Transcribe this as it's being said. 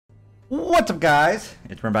What's up, guys?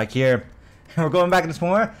 It's Ren back here, and we're going back into some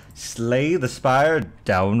more Slay the Spire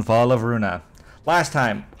Downfall of Ruina. Last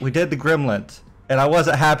time, we did the Gremlins, and I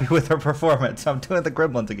wasn't happy with her performance, so I'm doing the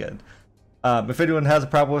Gremlins again. If anyone has a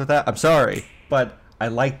problem with that, I'm sorry, but I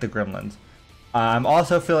like the Gremlins. I'm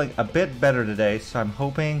also feeling a bit better today, so I'm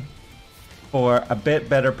hoping for a bit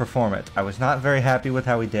better performance. I was not very happy with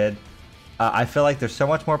how we did. I feel like there's so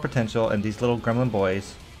much more potential in these little Gremlin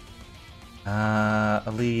boys.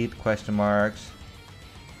 Elite, question marks.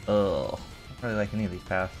 Ugh. I don't really like any of these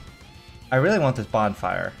paths. I really want this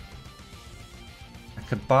bonfire. I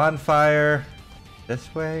could bonfire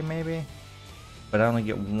this way, maybe? But I only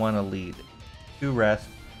get one elite. 2 rest.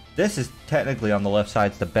 This is technically on the left side,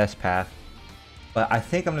 it's the best path. But I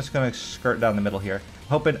think I'm just going to skirt down the middle here.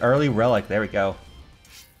 Hoping early relic. There we go.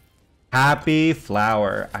 Happy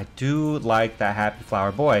flower. I do like that happy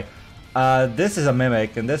flower. Boy. This is a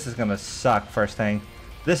mimic, and this is gonna suck first thing.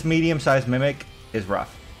 This medium-sized mimic is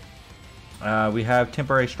rough. We have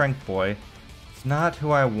temporary strength boy. It's not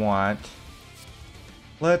who I want.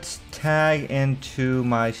 Let's tag into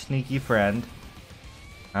my sneaky friend.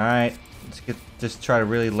 Alright, just try to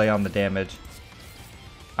really lay on the damage.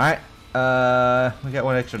 Alright, we got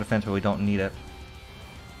 1 extra defense, but we don't need it.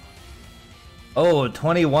 Oh,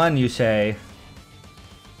 21 you say.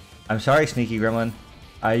 I'm sorry, sneaky gremlin.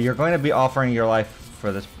 You're going to be offering your life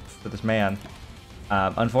for this man,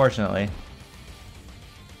 unfortunately.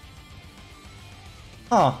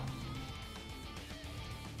 Huh.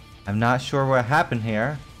 I'm not sure what happened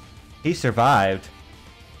here. He survived.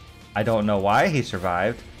 I don't know why he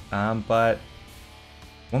survived, but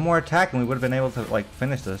one more attack and we would have been able to like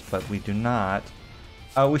finish this, but we do not.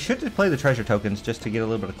 We should just play the treasure tokens just to get a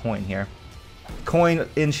little bit of coin here. Coin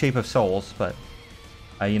in shape of souls, but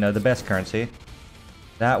you know, the best currency.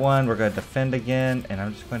 That one, we're going to defend again, and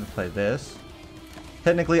I'm just going to play this.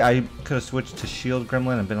 Technically, I could have switched to Shield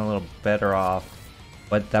Gremlin and been a little better off.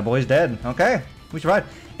 But that boy's dead. Okay, we survived.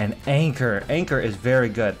 And Anchor. Anchor is very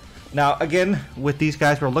good. Now, again, with these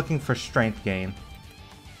guys, we're looking for strength gain.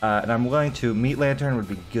 And I'm going to... Meat Lantern would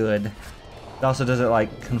be good. It also doesn't,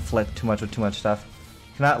 like, conflict too much with too much stuff.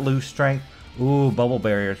 Cannot lose strength. Ooh, Bubble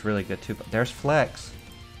Barrier is really good, too. But there's Flex.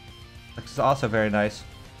 Flex is also very nice.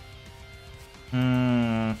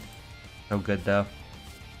 So good though.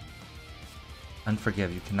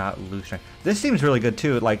 Unforgive, you cannot lose strength. This seems really good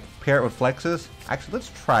too, like pair it with flexes. Actually,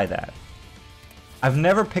 let's try that. I've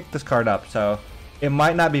never picked this card up, so it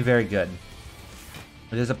might not be very good.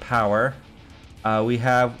 It is a power. We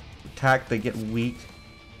have attack, they get weak.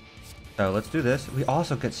 So let's do this. We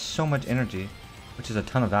also get so much energy, which is a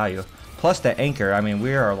ton of value. Plus the anchor, I mean,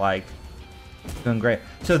 we are like doing great.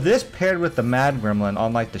 So this paired with the Mad Gremlin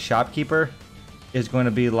on like the shopkeeper is going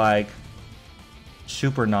to be like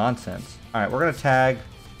super nonsense. Alright, we're going to tag.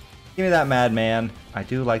 Give me that madman. I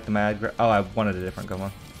do like the oh, I wanted a different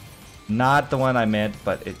gremlin. Not the one I meant,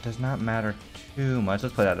 but it does not matter too much.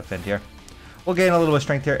 Let's play that defend here. We'll gain a little bit of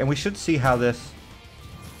strength here, and we should see how this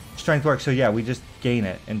strength works. So yeah, we just gain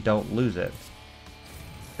it and don't lose it.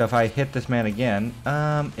 So if I hit this man again,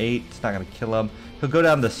 8, it's not going to kill him. He'll go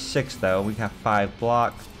down to 6 though. We have 5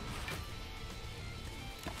 block.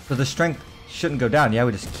 So the strength shouldn't go down. Yeah,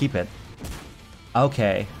 we just keep it.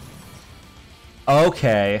 Okay.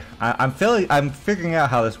 Okay. I'm figuring out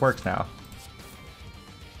how this works now.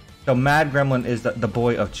 So Mad Gremlin is the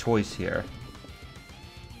boy of choice here.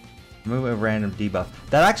 Remove a random debuff.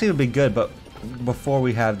 That actually would be good, but before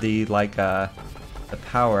we have the like the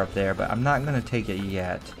power up there, but I'm not gonna take it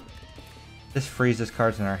yet. This freezes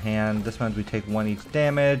cards in our hand. This means we take 1 each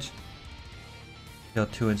damage. Kill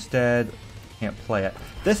 2 instead. Can't play it.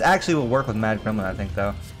 This actually will work with Mad Gremlin, I think,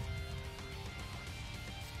 though.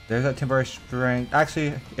 There's that temporary strength.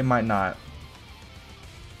 Actually, it might not.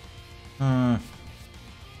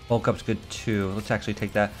 Bulk up's good too. Let's actually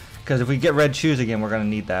take that, because if we get red shoes again, we're gonna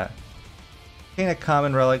need that. Gain a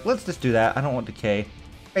common relic. Let's just do that. I don't want decay.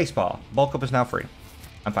 Baseball. Bulk up is now free.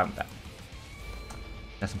 I'm fine with that.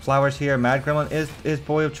 Got some flowers here. Mad Gremlin is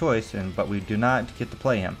boy of choice, but we do not get to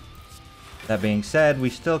play him. That being said,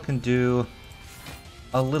 we still can do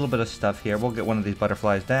a little bit of stuff here. We'll get one of these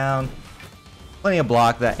butterflies down. Plenty of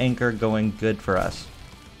block. That anchor going good for us.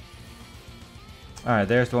 Alright,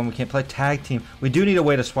 there's the one we can't play. Tag team. We do need a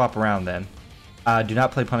way to swap around then. Do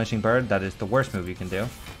not play Punishing Bird. That is the worst move you can do.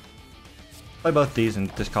 Play both these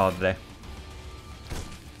and just call it a day.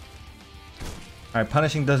 Alright,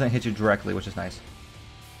 Punishing doesn't hit you directly, which is nice.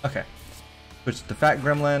 Okay. Switch to Fat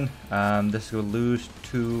Gremlin. This will lose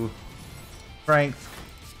 2 strength.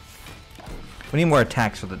 We need more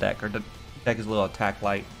attacks for the deck. Our deck is a little attack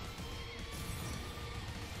light.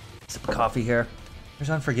 Sip of coffee here. There's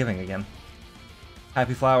Unforgiving again.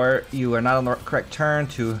 Happy Flower, you are not on the correct turn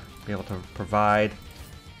to be able to provide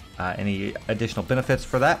any additional benefits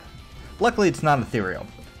for that. Luckily, it's not ethereal.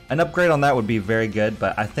 An upgrade on that would be very good,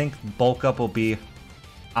 but I think Bulk Up will be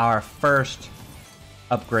our first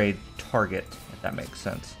upgrade target, if that makes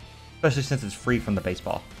sense. Especially since it's free from the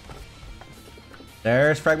baseball.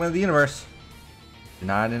 There's Fragment of the Universe.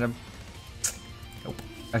 Not in a... Nope.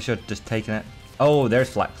 I should have just taken it. Oh, there's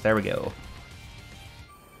Flex. There we go.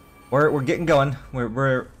 We're getting going.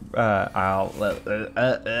 I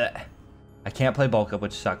can't play Bulk Up,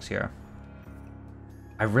 which sucks here.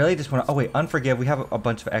 I really just want to... Oh, wait. Unforgive. We have a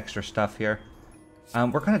bunch of extra stuff here.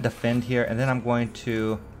 We're going to defend here, and then I'm going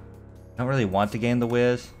to... I don't really want to gain the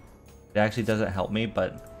Whiz. It actually doesn't help me,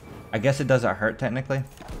 but I guess it doesn't hurt, technically.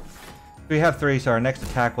 We have 3, so our next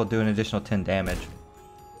attack will do an additional 10 damage.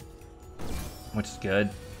 Which is good.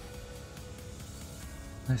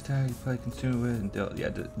 Next time you play Consume Whiz and deal... Yeah,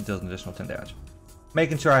 it deals an additional 10 damage.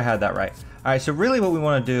 Making sure I had that right. Alright, so really what we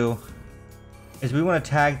want to do is we want to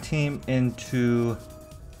tag team into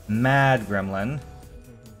Mad Gremlin.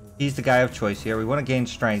 He's the guy of choice here. We want to gain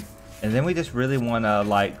strength, and then we just really want to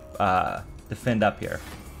like defend up here.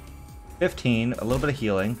 15, a little bit of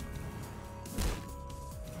healing,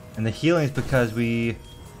 and the healing is because we...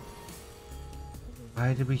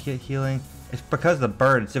 Why did we get healing? It's because of the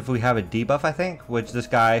birds. If we have a debuff, I think, which this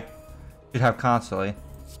guy should have constantly.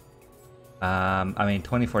 I mean,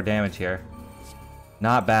 24 damage here.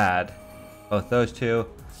 Not bad. Both those two.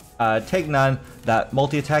 Take none. That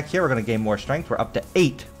multi-attack here, we're going to gain more strength. We're up to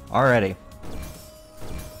 8 already.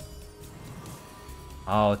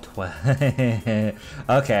 Oh,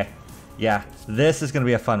 okay. Yeah, this is going to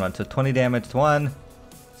be a fun one. So 20 damage to one.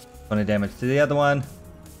 20 damage to the other one.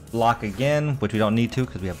 Block again, which we don't need to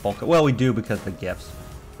because we have bulk. Well, we do because of the gifts. So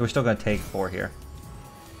we're still going to take 4 here.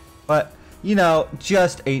 But, you know,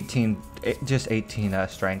 just 18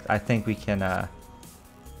 strength. I think we can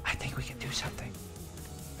do something.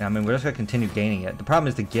 I mean, we're just going to continue gaining it. The problem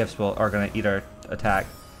is the gifts are going to eat our attack,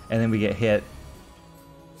 and then we get hit.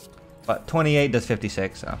 But 28 does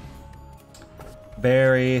 56, so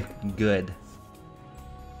very good.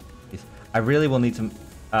 I really will need some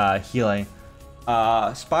healing.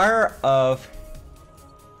 Spire of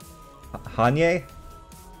Hanye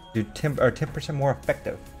are 10% more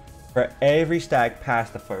effective for every stack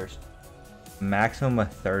past the first. Maximum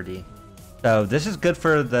of 30. So this is good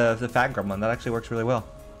for the Fat Gremlin. That actually works really well.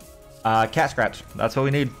 Cat Scratch. That's what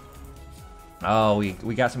we need. Oh, we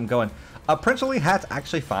got some going. Princely Hat's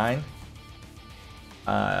actually fine.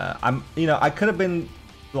 I could have been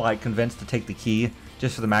like convinced to take the key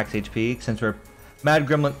just for the max HP since Mad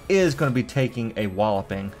Gremlin is going to be taking a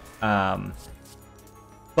walloping.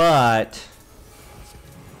 But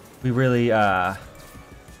we really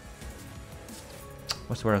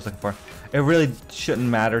what's the word I was looking for? It really shouldn't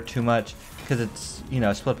matter too much because it's,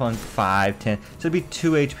 split up on 5, 10. So it'd be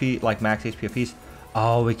 2 HP, like max HP apiece.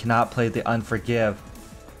 Oh, we cannot play the Unforgive.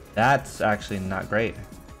 That's actually not great.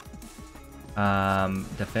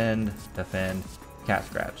 Defend, Cat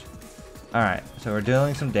Scratch. Alright, so we're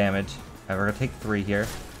dealing some damage. We're going to take 3 here.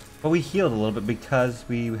 But we healed a little bit because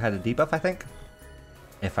we had a debuff, I think.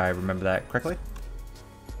 If I remember that correctly.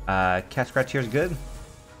 Cat Scratch here is good.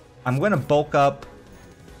 I'm going to bulk up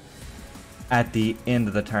at the end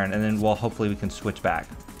of the turn, and then hopefully we can switch back.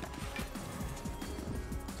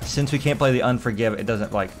 Since we can't play the Unforgive, it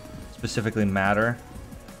doesn't like specifically matter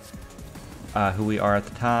who we are at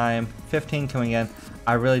the time. 15 coming in.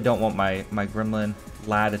 I really don't want my Gremlin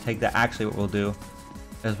lad to take that. Actually, what we'll do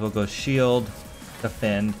is we'll go shield,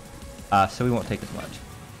 defend, so we won't take as much.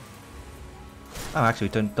 Oh, actually,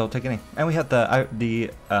 don't take any. And we have the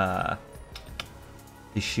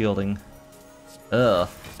shielding. Ugh,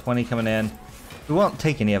 20 coming in. We won't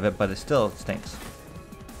take any of it, but it still stinks.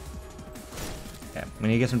 Okay, we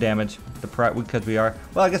need to get some damage. Because we are...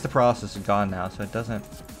 Well, I guess the paralysis is gone now, so it doesn't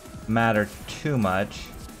matter too much.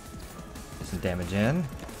 Get some damage in.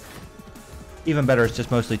 Even better is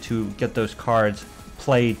just mostly to get those cards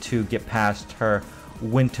played to get past her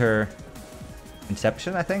Winter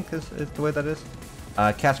Inception, I think, is the way that is.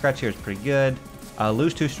 Cat Scratch here is pretty good.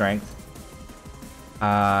 Lose 2 strength.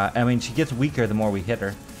 I mean, she gets weaker the more we hit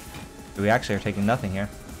her. We actually are taking nothing here.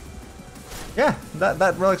 Yeah,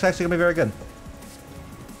 that relic's actually gonna be very good.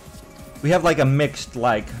 We have like a mixed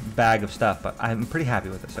bag of stuff, but I'm pretty happy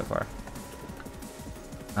with it so far.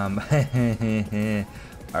 Alright,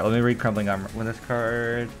 let me read Crumbling Armor. When this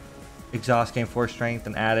card exhausts, gain 4 strength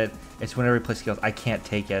and add it, it's whenever we play skills. I can't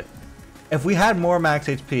take it. If we had more max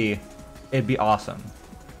HP, it'd be awesome.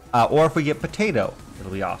 Or if we get Potato,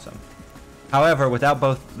 it'll be awesome. However, without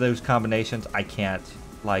both those combinations, I can't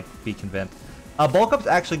like be convinced. Bulk up's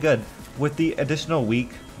actually good with the additional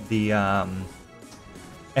weak, and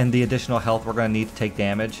the additional health we're gonna need to take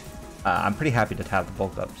damage. I'm pretty happy to have the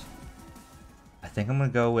bulk ups. I think I'm gonna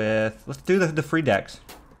go with, let's do the free decks.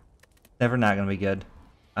 Never not gonna be good.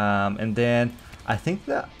 And then I think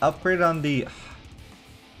the upgrade on the,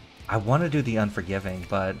 I want to do the unforgiving,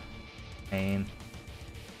 but pain.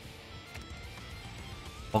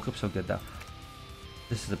 Bulk up's so good though.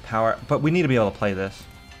 This is a power, but we need to be able to play this.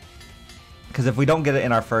 Because if we don't get it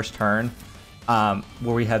in our first turn,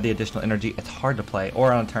 where we have the additional energy, it's hard to play.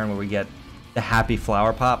 Or on a turn where we get the happy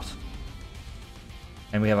flower pops.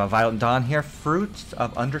 And we have a Violent Dawn here. Fruits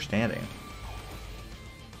of Understanding.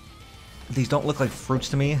 These don't look like fruits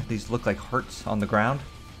to me. These look like hearts on the ground.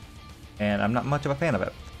 And I'm not much of a fan of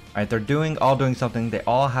it. Alright, they're all doing something. They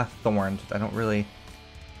all have thorns. I don't really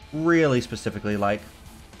specifically like.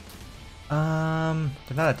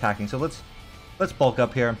 They're not attacking. So let's bulk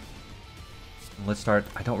up here. Let's start.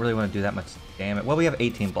 I don't really want to do that much damage. Well, we have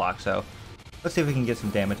 18 blocks, so let's see if we can get some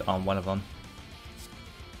damage on one of them.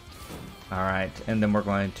 Alright, and then we're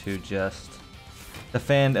going to just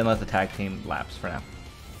defend and let the tag team lapse for now.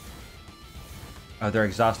 Oh, they're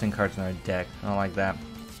exhausting cards in their deck. I don't like that.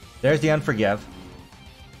 There's the Unforgive.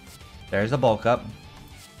 There's the bulk up.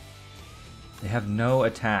 They have no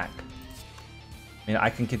attack. I mean, I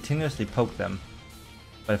can continuously poke them,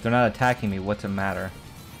 but if they're not attacking me, what's it matter?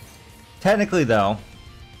 Technically, though,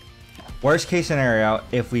 worst case scenario,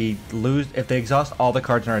 if they exhaust all the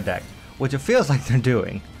cards in our deck, which it feels like they're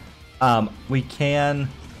doing, we can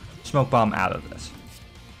smoke bomb out of this.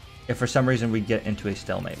 If for some reason we get into a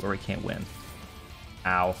stalemate where we can't win.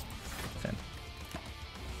 Ow. We're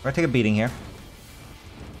gonna take a beating here.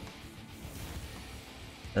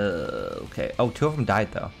 Okay. Oh, 2 of them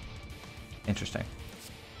died though. Interesting.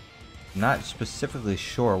 Not specifically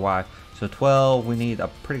sure why. So 12, we need a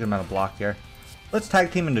pretty good amount of block here. Let's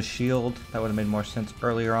tag team into shield. That would have made more sense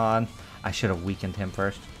earlier on. I should have weakened him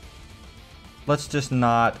first. Let's just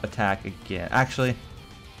not attack again. Actually,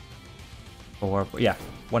 or yeah,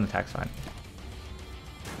 1 attack's fine.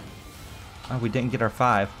 Oh, we didn't get our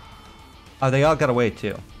 5. Oh, they all got away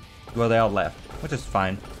too. Well, they all left, which is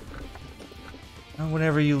fine.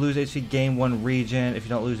 Whenever you lose HP, gain 1 regen. If you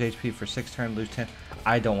don't lose HP for 6 turns, lose 10.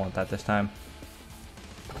 I don't want that this time.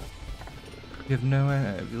 If you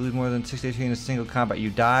lose more than 60 HP in a single combat,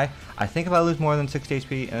 you die. I think if I lose more than 60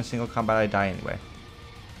 HP in a single combat, I die anyway.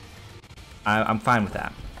 I'm fine with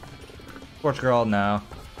that. Sports Girl, no.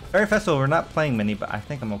 Fairy Festival, we're not playing many, but I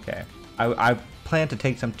think I'm okay. I plan to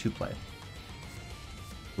take some to play.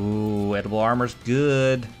 Ooh, Edible Armor's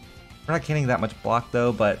good. We're not getting that much block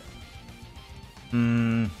though, but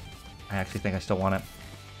I actually think I still want it.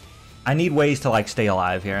 I need ways to like stay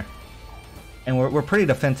alive here. And we're pretty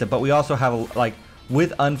defensive, but we also have like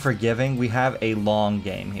with Unforgiving, we have a long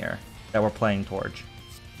game here that we're playing towards.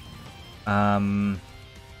 We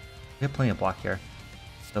have plenty of block here.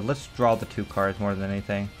 So let's draw the 2 cards more than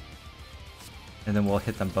anything. And then we'll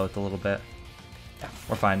hit them both a little bit. Yeah,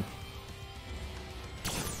 we're fine.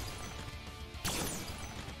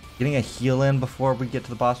 Getting a heal in before we get to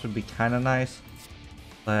the boss would be kind of nice.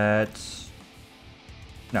 Let's...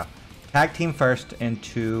 No. Tag team first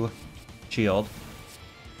into shield.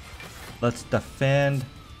 Let's defend.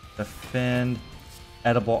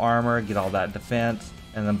 Edible armor, get all that defense,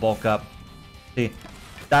 and then bulk up. See,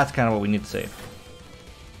 that's kind of what we need to see.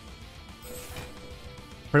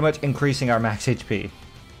 Pretty much increasing our max HP.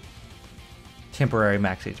 Temporary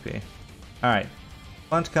max HP. Alright.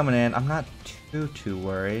 Bunch coming in. I'm not too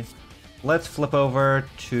worried. Let's flip over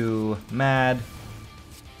to Mad.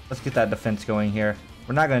 Let's get that defense going here.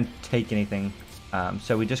 We're not going to take anything.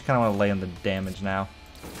 So we just kind of want to lay on the damage now.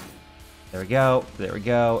 There we go. There we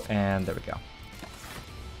go. And there we go.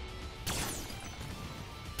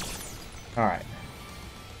 Alright.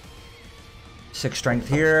 6 strength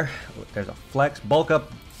here. There's a flex. Bulk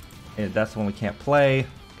up. That's the one we can't play.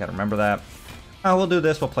 Gotta remember that. We'll do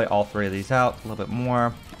this. We'll play all 3 of these out. A little bit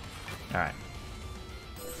more. Alright.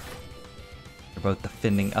 They're both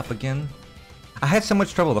defending up again. I had so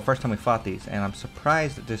much trouble the first time we fought these, and I'm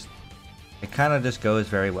surprised that it kind of just goes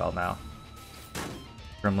very well now.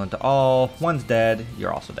 Gremlin to all. One's dead.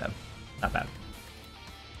 You're also dead. Not bad.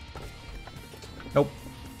 Nope.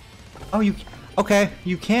 Oh, okay,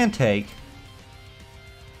 you can take.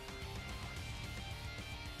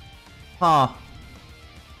 Huh.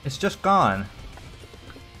 It's just gone.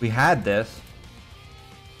 We had this.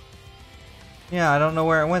 Yeah, I don't know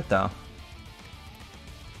where it went though.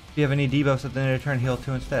 If you have any debuffs at the end of the turn, heal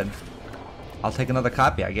 2 instead. I'll take another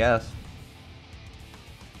copy, I guess.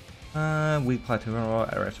 Weak plateau roll,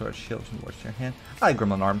 add rest sword, shields and wards to your hand. I like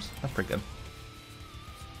Gremlin arms. That's pretty good.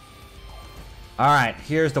 Alright,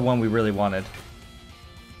 here's the one we really wanted.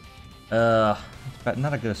 But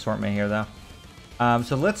not a good assortment here though.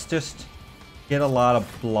 So let's just get a lot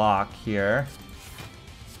of block here.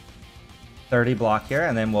 30 block here,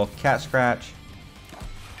 and then we'll cat scratch.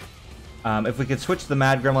 If we could switch to the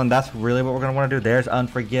Mad Gremlin, that's really what we're gonna want to do. There's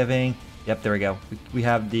Unforgiving. Yep, there we go. We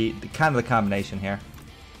have the kind of the combination here.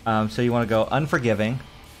 So you want to go Unforgiving.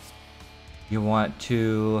 You want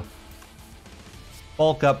to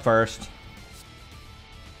bulk up first.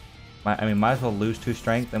 I mean, might as well lose 2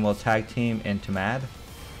 strength, and we'll tag team into Mad.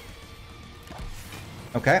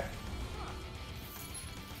 Okay.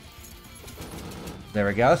 There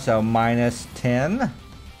we go. So minus 10,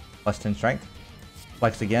 plus 10 strength.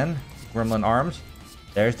 Flex again. Gremlin arms.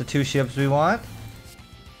 There's the 2 ships we want.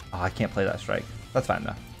 Oh, I can't play that strike. That's fine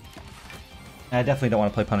though. I definitely don't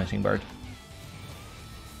want to play Punishing Bird.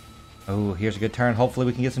 Oh, here's a good turn. Hopefully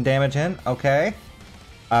we can get some damage in. Okay.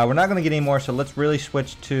 We're not going to get any more, so let's really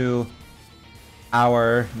switch to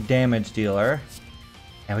our damage dealer.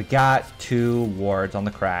 And we got 2 wards on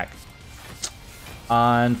the crack.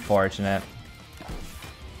 Unfortunate.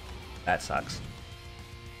 That sucks.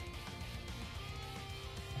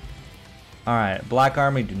 Alright, Black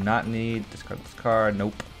Army, do not need. Discard this card.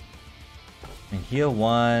 Nope. And heal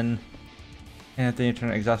 1. And then you turn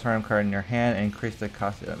an exhaust random card in your hand and increase the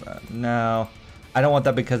cost of no. I don't want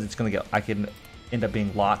that because it's going to get. I can end up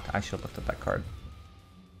being locked. I should have looked at that card.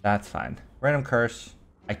 That's fine. Random curse.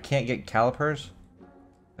 I can't get calipers.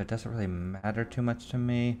 But it doesn't really matter too much to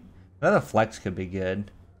me. Another flex could be good.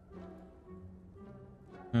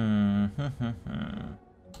 Yeah,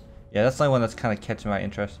 that's the only one that's kind of catching my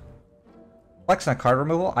interest. Flex on card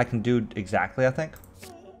removal, I can do exactly, I think.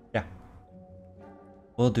 Yeah.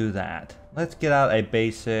 We'll do that. Let's get out a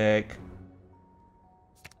basic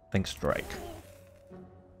Think Strike.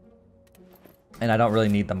 And I don't really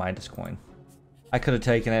need the Midas coin. I could have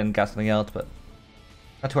taken it and got something else, but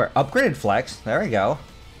that's where upgraded flex. There we go.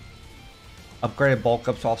 Upgraded bulk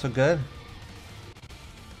up's also good.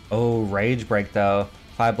 Oh, Rage Break though.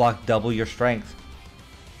 5 block, double your strength.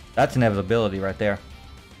 That's inevitability right there.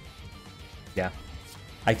 Yeah.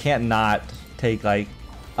 I can't not take like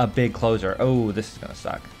a big closer. Oh, this is gonna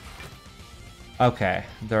suck. Okay,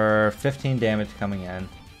 there are 15 damage coming in.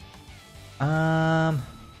 I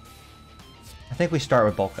think we start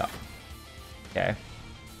with bulk up. Okay.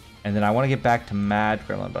 And then I want to get back to Mad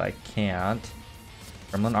Gremlin, but I can't.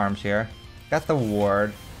 Gremlin arms here. Got the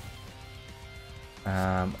ward.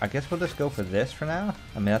 I guess we'll just go for this for now.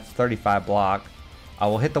 I mean, that's 35 block. I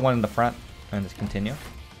will hit the one in the front and just continue.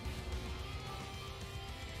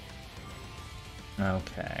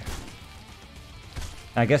 Okay.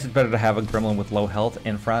 I guess it's better to have a Gremlin with low health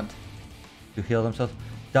in front to heal themselves.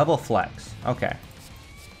 Double flex. Okay.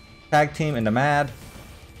 Tag team into Mad.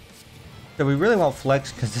 So we really want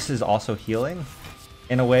flex because this is also healing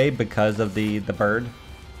in a way because of the bird.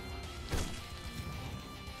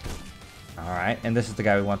 Alright, and this is the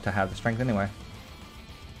guy we want to have the strength anyway.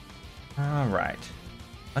 Alright.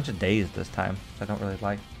 Bunch of days this time, which I don't really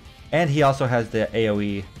like. And he also has the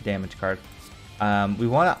AoE damage card. We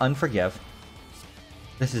want to Unforgive.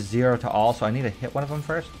 This is 0 to all, so I need to hit one of them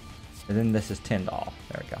first. And then this is 10 to all.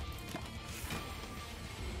 There we go.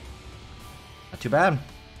 Not too bad.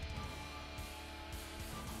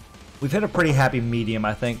 We've hit a pretty happy medium,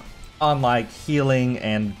 I think, on like healing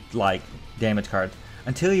and like damage cards.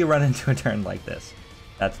 Until you run into a turn like this.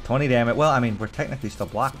 That's 20 damage. Well, I mean, we're technically still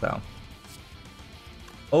blocked though.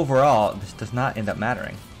 Overall, this does not end up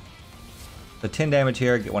mattering. So 10 damage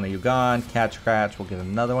here, get one of you gone. Cat Scratch, we'll get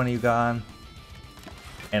another one of you gone.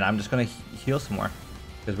 And I'm just going to heal some more.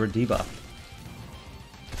 Because we're debuffed.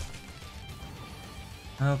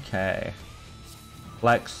 Okay.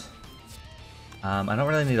 Flex. I don't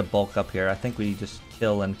really need a bulk up here. I think we just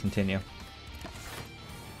kill and continue.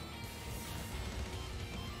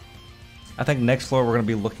 I think next floor we're going to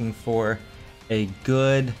be looking for a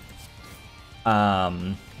good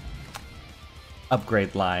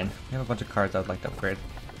upgrade line. We have a bunch of cards I would like to upgrade.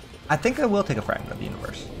 I think I will take a Fragment of the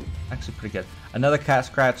Universe. Actually pretty good. Another Cat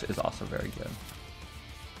Scratch is also very good.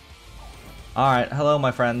 Alright, hello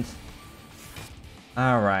my friends.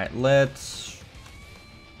 Alright, let's...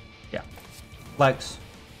 yeah. Flex.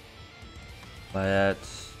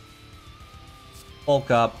 Let's bulk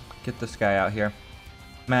up. Get this guy out here.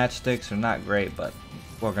 Matchsticks are not great, but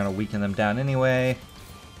we're going to weaken them down anyway.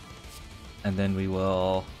 And then we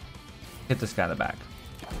will hit this guy in the back.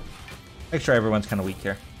 Make sure everyone's kind of weak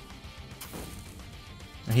here.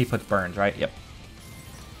 And he puts burns, right? Yep.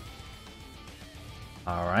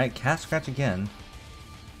 Alright, cast scratch again.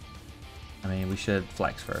 I mean, we should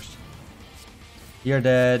flex first. You're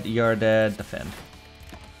dead, defend.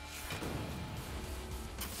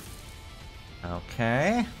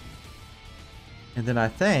 Okay. And then I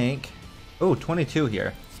think... Oh, 22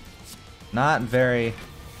 here. Not very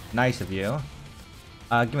nice of you.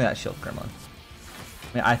 Give me that shield, Gremlin.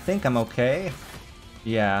 I mean, I think I'm okay.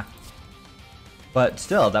 Yeah. But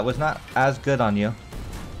still, that was not as good on you.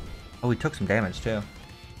 Oh, we took some damage too.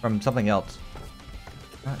 From something else.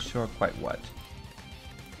 Not sure quite what.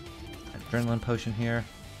 Adrenaline potion here.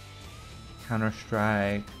 Counter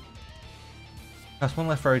strike. Cost 1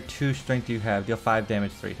 left for every 2 strength you have. Deal 5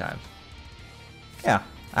 damage 3 times. Yeah,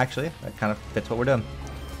 actually, that kind of fits what we're doing.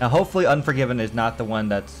 Now, hopefully Unforgiven is not the one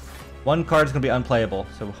that's... One card is going to be unplayable,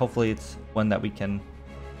 so hopefully it's one that we can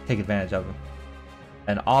take advantage of.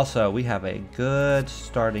 And also, we have a good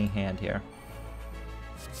starting hand here.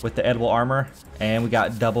 With the edible armor, and we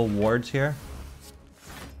got double wards here.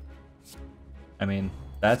 I mean,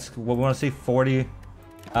 that's what we want to see, 40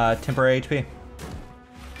 temporary HP.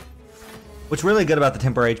 What's really good about the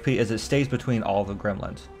temporary HP is it stays between all the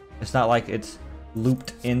gremlins. It's not like it's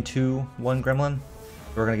looped into one gremlin.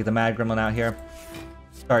 We're going to get the mad gremlin out here.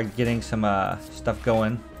 Start getting some stuff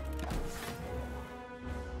going.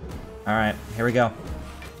 Alright, here we go.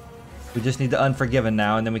 We just need the Unforgiven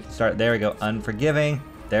now, and then we can start. There we go, Unforgiving.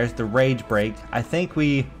 There's the Rage Break. I think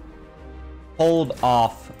we hold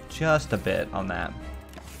off just a bit on that.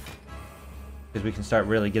 Because we can start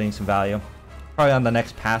really getting some value. Probably on the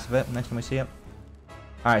next pass of it, next time we see it.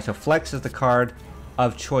 Alright, so Flex is the card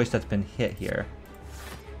of choice that's been hit here.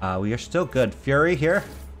 We are still good. Fury here.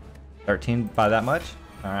 13 by that much.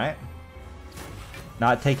 Alright.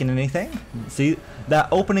 Not taking anything. See, that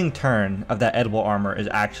opening turn of that edible armor is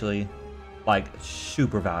actually, like,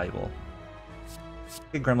 super valuable.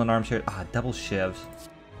 Get Gremlin arms here. Ah, double shivs.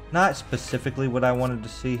 Not specifically what I wanted to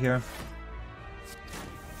see here.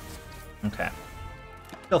 Okay.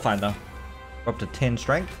 Still fine, though. We're up to 10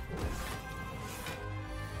 strength.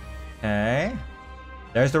 Okay.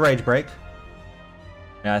 There's the Rage Break.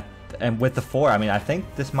 Yeah, and with the 4, I mean, I think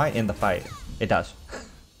this might end the fight. It does.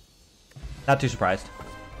 Not too surprised.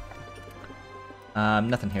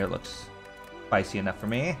 Nothing here looks spicy enough for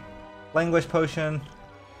me. Languish Potion.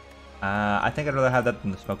 I think I'd rather have that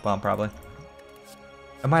than the Smoke Bomb, probably.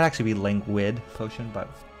 It might actually be Languid Potion, but...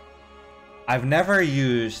 I've never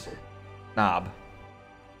used Knob.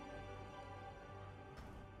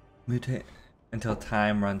 Mutate until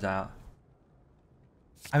time runs out.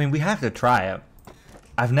 I mean, we have to try it.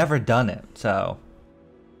 I've never done it, so...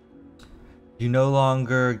 You no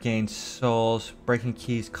longer gain souls. Breaking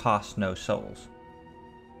keys cost no souls.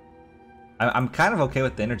 I'm kind of okay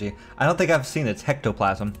with the energy. I don't think I've seen its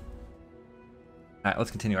Hectoplasm. Alright,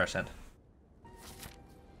 let's continue our ascent.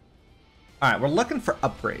 Alright, we're looking for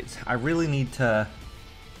upgrades. I really need to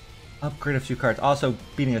upgrade a few cards. Also,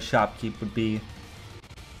 beating a shopkeep would be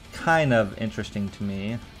kind of interesting to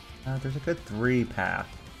me. There's a good 3 path.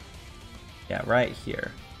 Yeah, right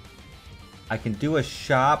here. I can do a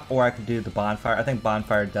shop, or I can do the bonfire. I think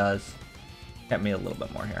bonfire does get me a little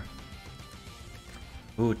bit more here.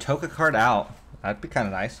 Ooh, Toka card out. That'd be kind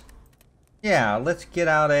of nice. Yeah, let's get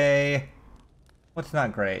out a... What's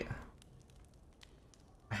not great?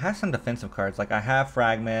 I have some defensive cards. Like, I have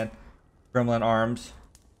Fragment, Gremlin Arms.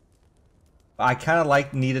 I kind of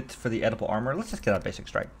like need it for the edible armor. Let's just get out Basic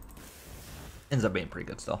Strike. Ends up being pretty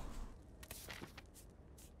good still.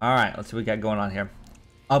 Alright, let's see what we got going on here.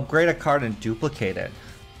 Upgrade a card and duplicate it.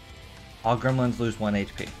 All gremlins lose 1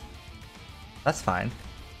 HP. That's fine.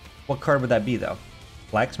 What card would that be, though?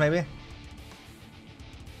 Flex, maybe?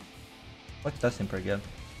 Flex does seem pretty good.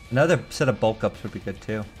 Another set of bulk ups would be good,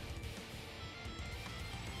 too.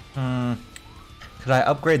 Could I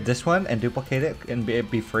upgrade this one and duplicate it and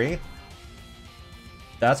be free?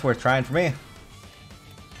 That's worth trying for me.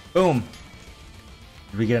 Boom.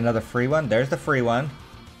 Did we get another free one? There's the free one.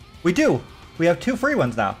 We do! We have 2 free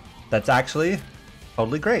ones now. That's actually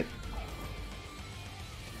totally great.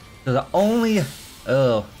 So the only...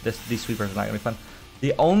 Oh, these sweepers are not going to be fun.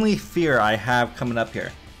 The only fear I have coming up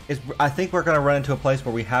here is I think we're going to run into a place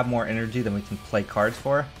where we have more energy than we can play cards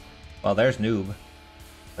for. Well, there's Noob.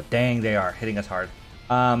 But dang, they are hitting us hard.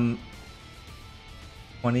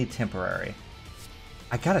 20 temporary.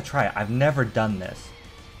 I gotta try it. I've never done this.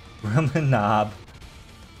 Gremlin Knob.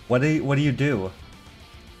 What do you do?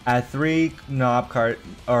 Add 3 knob card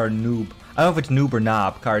or noob. I don't know if it's noob or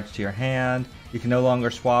knob cards to your hand. You can no longer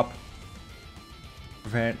swap,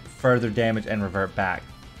 prevent further damage, and revert back.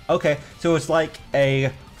 Okay, so it's like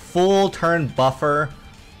a full turn buffer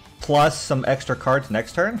plus some extra cards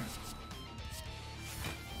next turn.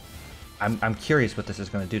 I'm curious what this is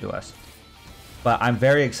going to do to us. But I'm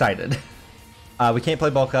very excited. We can't play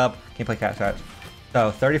bulk up, can't play cat scratch.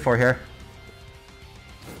 So 34 here.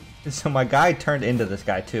 So my guy turned into this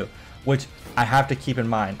guy too, which I have to keep in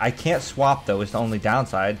mind. I can't swap though, is the only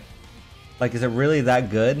downside. Like, is it really that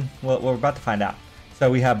good? Well, we're about to find out. So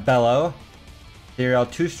we have Bellow. Ethereal,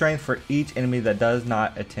 2 strength for each enemy that does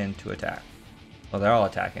not intend to attack. Well, they're all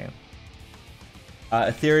attacking.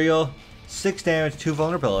 Ethereal, 6 damage, 2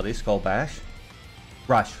 vulnerability, Skull Bash.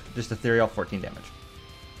 Rush, just Ethereal, 14 damage.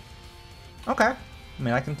 Okay. I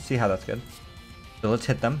mean, I can see how that's good. So let's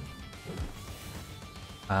hit them.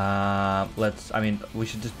 I mean, we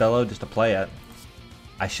should just Bellow just to play it.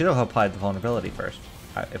 I should have applied the vulnerability first,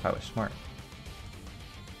 if I was smart.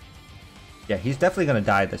 Yeah, he's definitely going to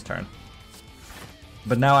die this turn.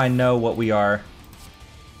 But now I know what we are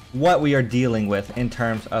dealing with in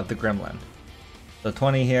terms of the Gremlin. So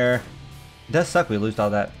 20 here. It does suck we lose all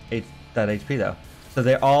that HP though. So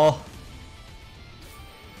they all...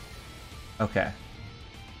 Okay.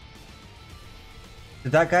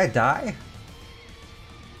 Did that guy die?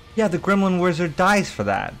 Yeah, the Gremlin Wizard dies for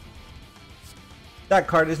that. That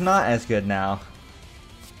card is not as good now.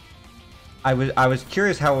 I was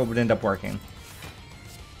curious how it would end up working.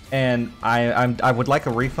 And I would like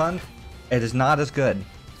a refund. It is not as good.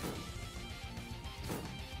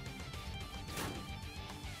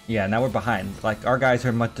 Yeah, now we're behind. Like, our guys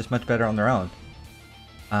are much better on their own.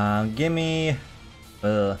 Gimme...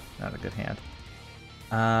 not a good hand.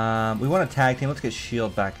 We want to tag team. Let's get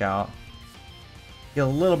Shield back out. Get a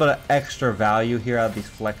little bit of extra value here out of these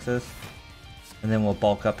flexes. And then we'll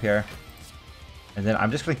bulk up here. And then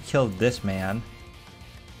I'm just going to kill this man.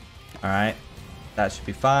 Alright. That should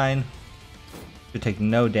be fine. Should take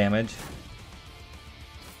no damage.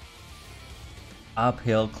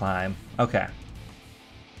 Uphill climb. Okay.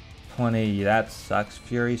 20. That sucks.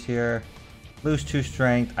 Fury's here. Lose 2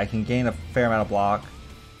 strength. I can gain a fair amount of block.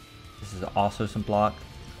 This is also some block.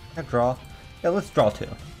 Can I draw? Yeah, let's draw 2.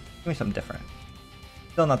 Give me something different.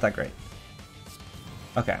 Still not that great.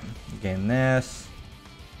 Okay. Gain this.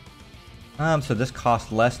 So this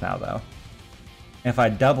costs less now though. And if I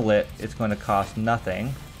double it, it's going to cost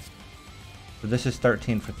nothing. So this is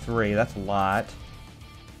 13 for 3. That's a lot.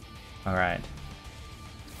 Alright.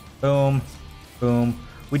 Boom. Boom.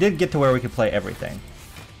 We did get to where we could play everything.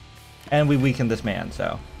 And we weakened this man,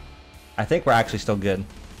 so I think we're actually still good.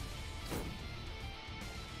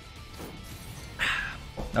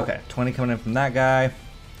 Okay, 20 coming in from that guy.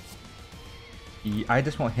 I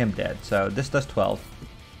just want him dead, so this does 12.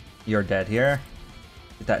 You're dead here.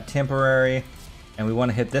 Get that temporary. And we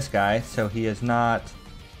want to hit this guy so he is not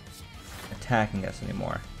attacking us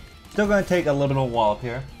anymore. Still going to take a little bit of wallop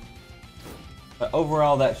here. But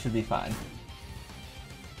overall, that should be fine.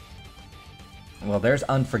 Well, there's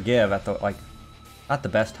Unforgive at the, like, not the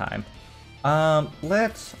best time.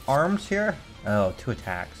 Let's arms here. Oh, 2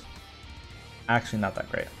 attacks. Actually, not that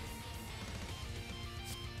great.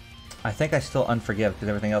 I think I still Unforgive because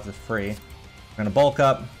everything else is free. We're going to bulk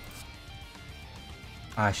up.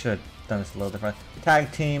 I should have done this a little different.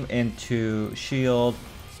 Tag team into shield.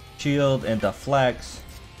 Shield into flex.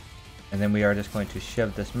 And then we are just going to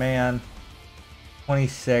shiv this man.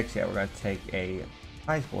 26. Yeah, we're going to take a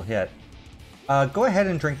sizable hit. Go ahead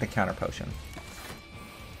and drink the counter potion.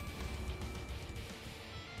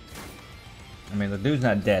 I mean, the dude's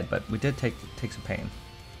not dead, but we did take some pain.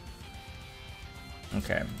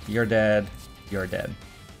 Okay, you're dead. You're dead.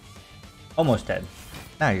 Almost dead.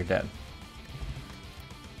 Now you're dead.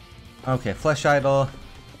 Okay, Flesh Idol.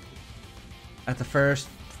 At the first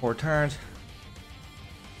 4 turns.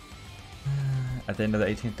 At the end of the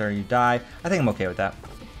 18th turn, you die. I think I'm okay with that.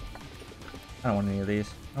 I don't want any of these.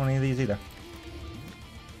 I don't want any of these either.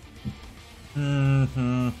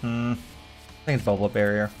 I think it's Bubble Up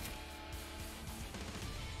Barrier.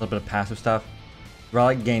 A little bit of passive stuff.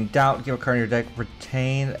 Relic, gain doubt, give a card in your deck,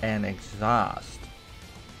 retain, and exhaust.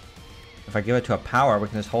 If I give it to a power, we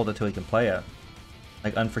can just hold it till we can play it.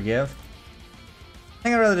 Like Unforgive. I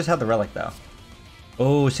think I'd rather just have the Relic though.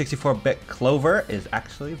 Oh, 64-bit Clover is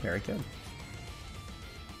actually very good.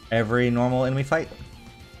 Every normal enemy fight.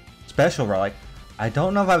 Special Relic. I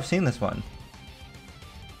don't know if I've seen this one.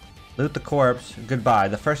 Loot the corpse. Goodbye.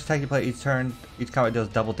 The first attack you play each turn, each combat deals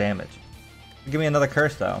double damage. Give me another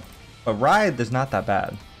curse though. But Ride is not that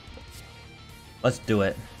bad. Let's do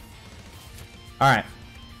it. Alright.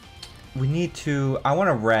 We need to... I want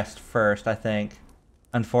to rest first, I think.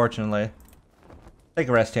 Unfortunately. Take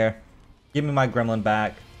a rest here. Give me my Gremlin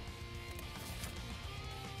back.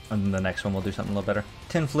 And then the next one we'll do something a little better.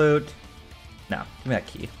 Tin Flute. No, give me that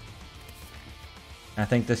key. I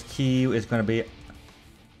think this key is going to be...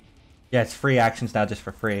 Yeah, it's free actions now just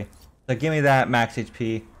for free. So give me that max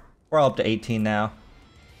HP. We're all up to 18 now.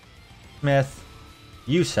 Smith,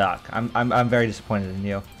 you suck. I'm very disappointed in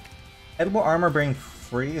you. Edible armor being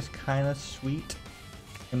free is kind of sweet.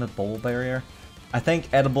 In the bowl barrier. I think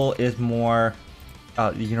edible is more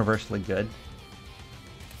universally good.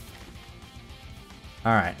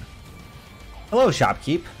 Alright. Hello,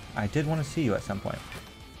 Shopkeep. I did want to see you at some point.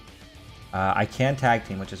 I can tag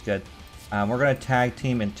team, which is good. We're going to tag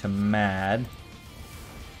team into Mad.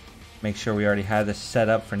 Make sure we already have this set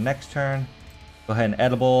up for next turn. Go ahead and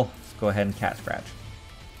edible. Go ahead and cat scratch.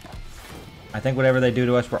 I think whatever they do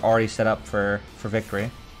to us, we're already set up for victory.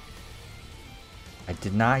 I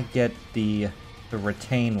did not get the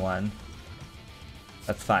retain one.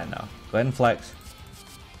 That's fine though. Go ahead and flex.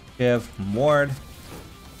 Give ward.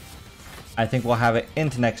 I think we'll have it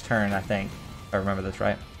into next turn, I think. If I remember this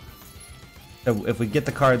right. So if we get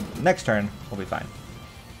the card next turn, we'll be fine.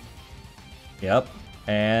 Yep.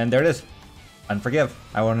 And there it is. Unforgive.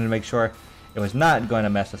 I wanted to make sure it was not going to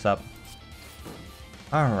mess us up.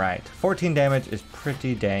 Alright. 14 damage is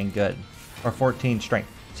pretty dang good. Or 14 strength.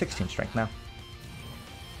 16 strength now.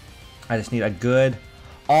 I just need a good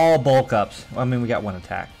all bulk ups. I mean, we got one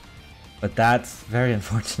attack, but that's very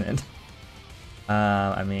unfortunate.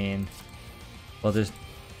 I mean, we'll just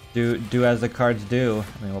do as the cards do.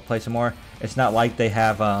 I mean, we'll play some more. It's not like they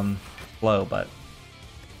have flow, but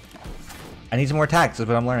I need some more attacks is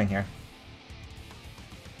what I'm learning here.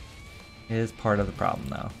 Is part of the problem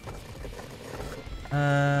though.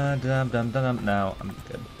 No, I'm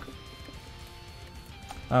good.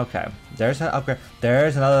 Okay, there's an upgrade.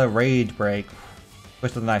 There's another Rage Break.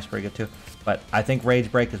 Twist of the Knife's pretty good too. But I think Rage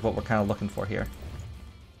Break is what we're kind of looking for here.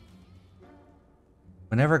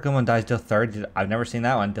 Whenever a Gremlin dies, deal 30. I've never seen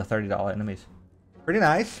that one. Deal 30 to all enemies. Pretty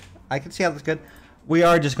nice. I can see how that's good. We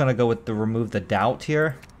are just going to go with the remove the doubt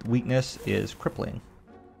here. Weakness is crippling.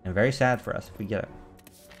 And very sad for us if we get it.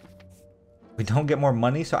 We don't get more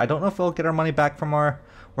money, so I don't know if we'll get our money back from our...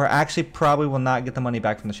 We're actually probably will not get the money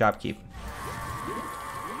back from the shopkeep.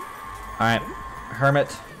 Alright,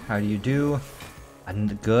 Hermit, how do you do? A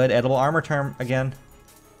good edible armor term again.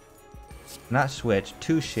 Not switch,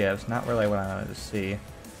 2 shifts, not really what I wanted to see.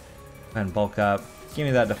 And bulk up, give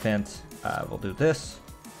me that defense. We'll do this.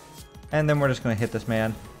 And then we're just going to hit this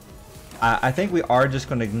man. I think we are just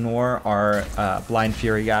going to ignore our Blind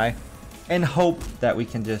Fury guy. And hope that we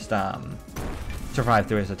can just survive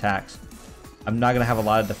through his attacks. I'm not going to have a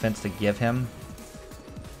lot of defense to give him.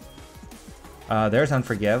 There's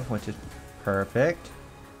Unforgive, which is perfect.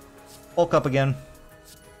 Bulk up again.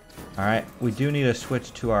 Alright, we do need to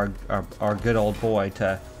switch to our good old boy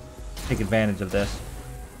to take advantage of this.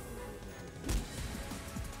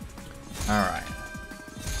 Alright.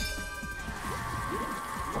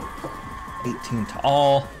 18 to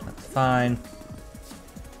all. That's fine.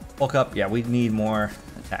 Bulk up. Yeah, we need more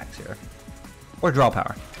attacks here. Or draw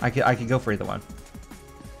power. I could go for either one.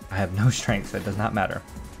 I have no strength, so it does not matter.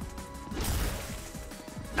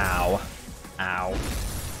 Ow. Ow.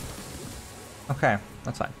 Okay,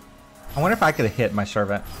 that's fine. I wonder if I could have hit my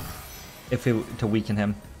servant to weaken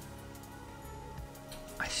him.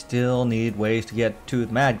 I still need ways to get to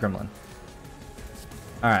the Mad Gremlin.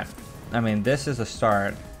 Alright. I mean, this is a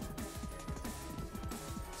start.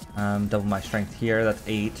 Double my strength here. That's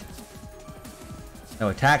 8. No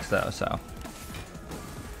attacks, though, so...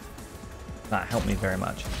 Not help me very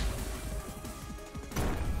much.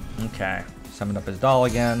 Okay. Summoned up his doll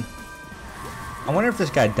again. I wonder if this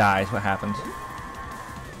guy dies, what happens?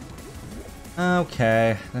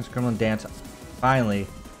 Okay. There's Gremlin Dance. Finally.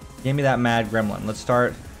 Give me that Mad Gremlin. Let's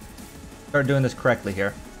start doing this correctly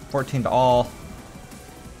here. 14 to all.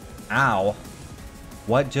 Ow.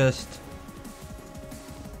 What just...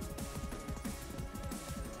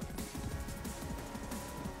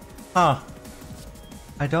 Huh.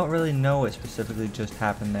 I don't really know what specifically just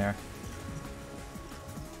happened there.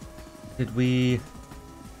 Did we...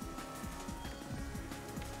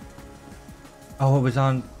 Oh, it was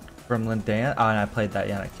on Gremlin Dance? Oh, and I played that,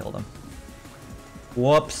 yeah, and I killed him.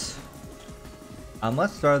 Whoops.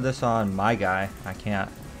 Let's throw this on my guy. I can't.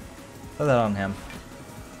 Throw that on him.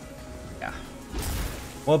 Yeah.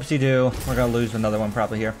 Whoopsie-doo. We're gonna lose another one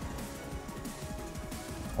probably here.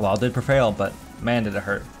 Well, did prevail, but man, did it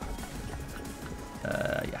hurt.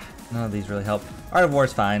 Yeah. None of these really help. Art of War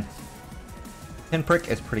is fine. Pinprick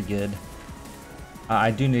is pretty good.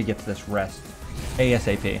 I do need to get to this rest.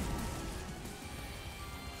 ASAP.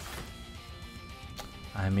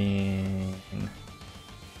 I mean...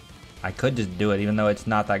 I could just do it, even though it's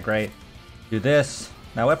not that great. Do this.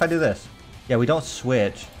 Now, what if I do this? Yeah, we don't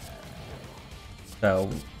switch. So,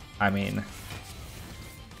 I mean...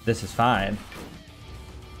 This is fine.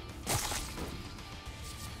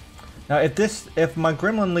 Now, if my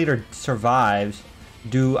Gremlin leader survives,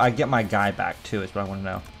 do I get my guy back too? Is what I want to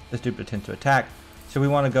know. This dude pretends to attack, so we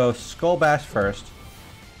want to go Skull Bash first.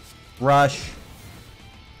 Rush.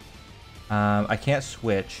 I can't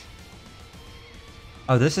switch.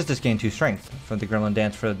 Oh, this is just gain 2 strength from the Gremlin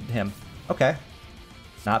dance for him. Okay,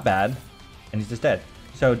 not bad, and he's just dead.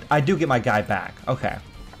 So I do get my guy back. Okay,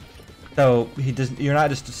 so he does. You're not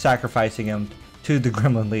just sacrificing him to the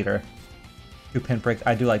Gremlin leader. 2 pinpricks.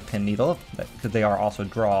 I do like pin needle because they are also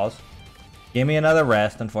draws. Give me another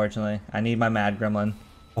rest. Unfortunately, I need my mad Gremlin,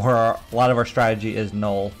 or a lot of our strategy is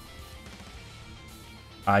null.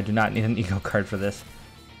 I do not need an ego card for this.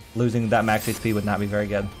 Losing that max HP would not be very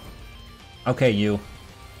good. Okay, you.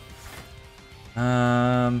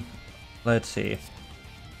 Let's see.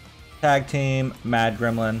 Tag team, mad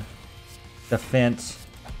Gremlin, defense,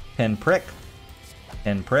 pinprick,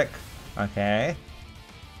 pinprick. Okay.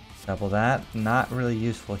 Double that. Not really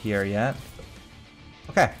useful here yet.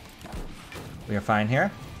 Okay. We are fine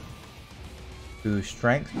here. 2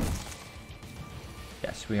 strength.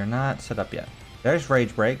 Yes, we are not set up yet. There's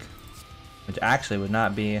Rage Break, which actually would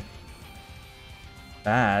not be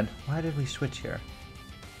bad. Why did we switch here?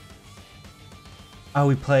 Oh,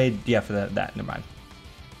 we played, yeah, for that. Never mind.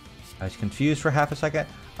 I was confused for half a second.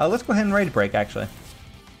 Let's go ahead and Rage Break, actually.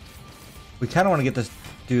 We kind of want to get this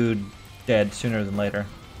dude dead sooner than later.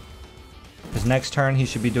 His next turn, he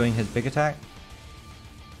should be doing his big attack.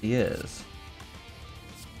 He is.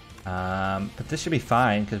 But this should be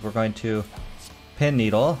fine, because we're going to Pin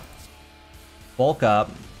Needle, bulk up,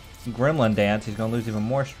 Gremlin Dance. He's going to lose even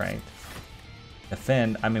more strength.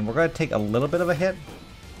 Defend. I mean, we're going to take a little bit of a hit,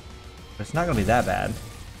 but it's not going to be that bad.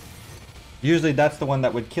 Usually that's the one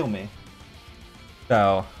that would kill me.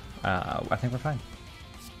 So, I think we're fine.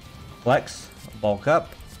 Flex, bulk up,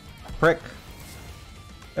 prick.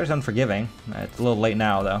 There's Unforgiving. It's a little late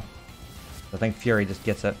now, though. I think Fury just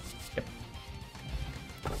gets it. Yep.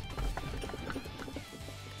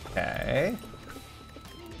 Okay.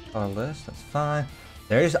 Colorless, that's fine.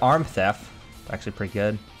 There's Arm Theft. It's actually pretty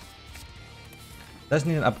good. Doesn't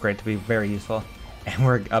need an upgrade to be very useful. And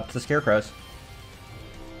we're up to the Scarecrows.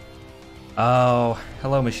 Oh,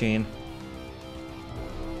 hello, machine.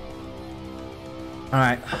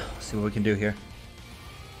 Alright, let's see what we can do here.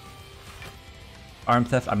 Arm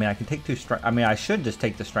Theft, I mean, I can take 2 strength. I mean, I should just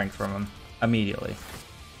take the strength from him immediately.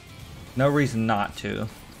 No reason not to.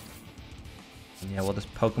 And yeah, we'll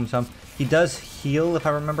just poke him some. He does heal, if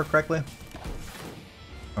I remember correctly.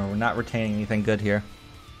 Or we're not retaining anything good here.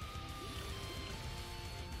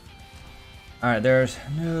 Alright, there's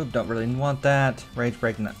noob, don't really want that. Rage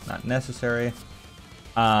Break, not necessary.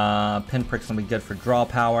 Pinprick's gonna be good for draw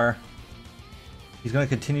power. He's gonna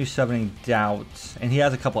continue summoning Doubts, and he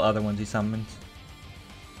has a couple other ones he summons.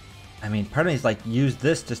 I mean, part of me is like, use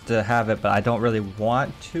this just to have it, but I don't really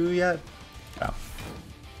want to yet. So.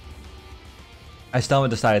 I still haven't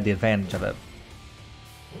decided the advantage of it.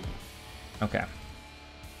 Okay.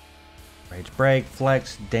 Rage Break,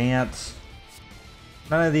 Flex, Dance.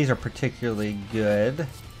 None of these are particularly good.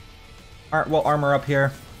 Alright, we'll armor up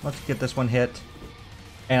here. Let's get this one hit.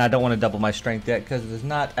 And I don't want to double my strength yet because it is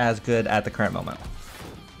not as good at the current moment.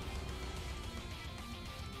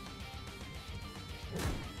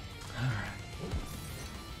 Alright.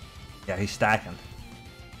 Yeah, he's stacking.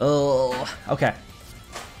 Oh, okay.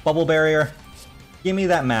 Bubble Barrier. Give me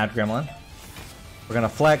that Mad Gremlin. We're going to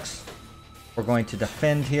flex. We're going to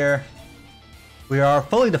defend here. We are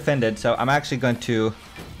fully defended, so I'm actually going to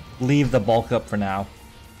leave the bulk up for now.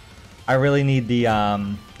 I really need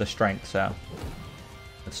the strength, so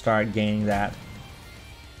let's start gaining that.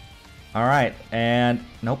 All right, and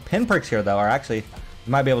no pinpricks here though. Are actually,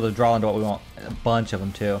 we might be able to draw into what we want. A bunch of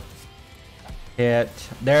them too. Hit.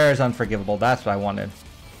 There's Unforgivable. That's what I wanted.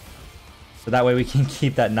 So that way we can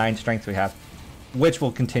keep that 9 strength we have, which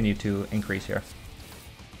will continue to increase here.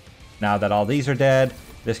 Now that all these are dead,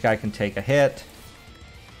 this guy can take a hit.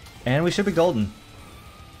 And we should be golden.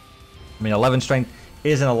 I mean, 11 strength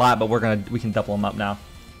isn't a lot, but we can double them up now.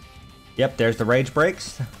 Yep, there's the Rage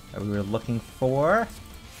Breaks that we were looking for.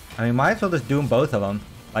 I mean, might as well just do them, both of them.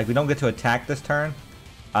 Like, we don't get to attack this turn,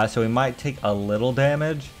 so we might take a little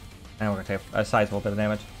damage. And we're gonna take a sizable bit of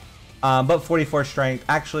damage. But 44 strength.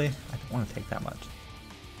 Actually, I don't want to take that much.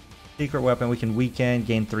 Secret weapon, we can weaken,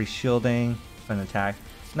 gain 3 shielding, an attack.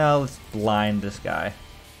 No, let's blind this guy.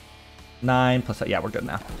 9 plus, yeah, we're good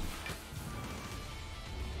now.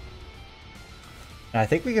 And I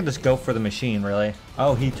think we can just go for the machine, really.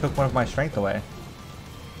 Oh, he took one of my strength away.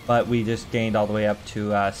 But we just gained all the way up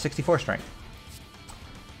to 64 strength.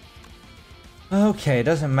 Okay, it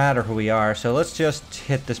doesn't matter who we are, so let's just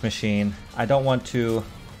hit this machine. I don't want to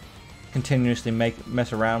continuously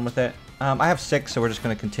mess around with it. I have 6, so we're just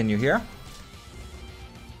going to continue here.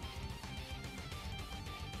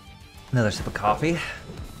 Another sip of coffee.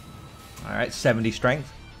 Alright, 70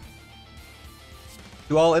 strength.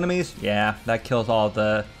 To all enemies? Yeah, that kills all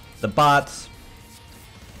the bots.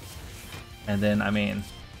 And then, I mean,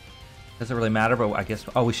 does it really matter? But I guess,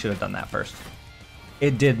 oh, we should have done that first.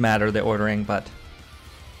 It did matter, the ordering, but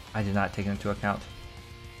I did not take it into account.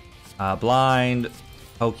 Blind,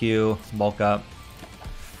 poke you, bulk up.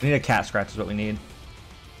 We need a cat scratch is what we need.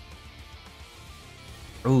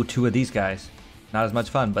 Ooh, 2 of these guys. Not as much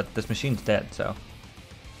fun, but this machine's dead, so.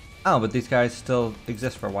 Oh, but these guys still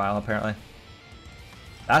exist for a while, apparently.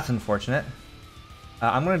 That's unfortunate.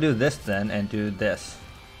 I'm going to do this then and do this.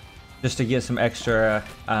 Just to get some extra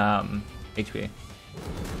HP.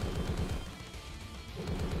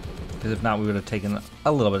 Because if not, we would have taken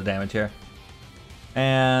a little bit of damage here.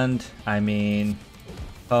 And, I mean,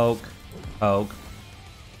 poke, poke.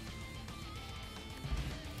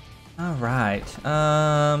 Alright.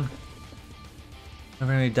 Whenever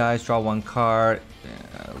anybody dies, draw 1 card.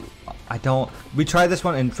 We tried this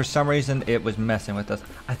one and for some reason it was messing with us.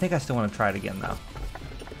 I think I still want to try it again though.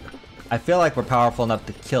 I feel like we're powerful enough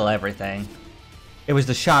to kill everything. It was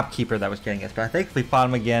the shopkeeper that was getting us, but I think if we fought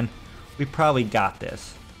him again, we probably got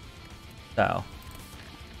this. So.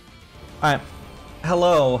 Alright.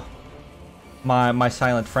 Hello, my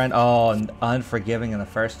silent friend. Oh, and unforgiving in the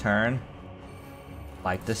first turn.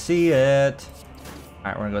 Like to see it.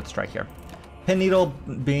 Alright, we're gonna go with strike here. Pin Needle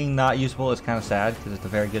being not usable is kind of sad because it's a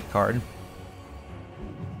very good card.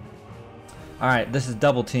 Alright, this is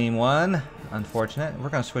double team 1. Unfortunate. We're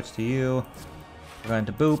going to switch to you. We're going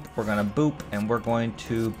to boop. We're going to boop. And we're going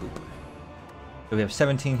to boop. So we have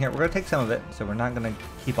 17 here. We're going to take some of it. So we're not going to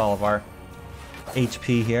keep all of our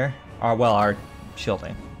HP here. Our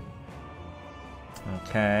shielding.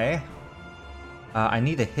 Okay. I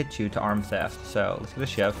need to hit you to arm theft. So let's get a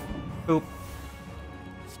shiv. Boop.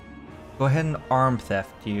 Go ahead and arm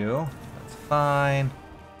theft you. That's fine.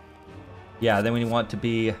 Yeah, then we want to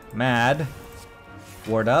be mad.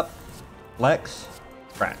 Ward up. Flex.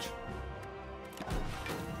 Scratch.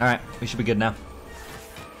 Alright, we should be good now.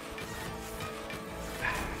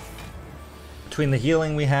 Between the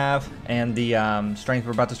healing we have and the strength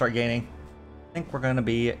we're about to start gaining, I think we're going to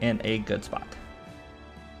be in a good spot.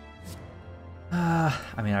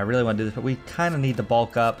 I mean, I really want to do this, but we kind of need to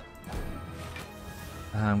bulk up.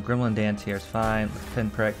 Gremlin Dance here is fine.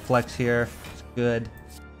 Pinprick. Flex here. It's good.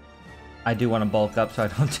 I do want to bulk up so I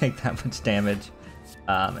don't take that much damage.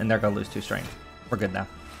 And they're going to lose 2 strength. We're good now.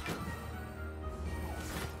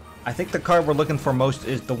 I think the card we're looking for most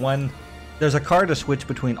is the one... There's a card to switch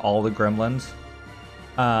between all the Gremlins.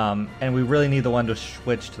 And we really need the one to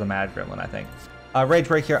switch to the Mad Gremlin, I think. Rage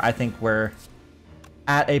Break here, I think we're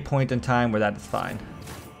at a point in time where that is fine.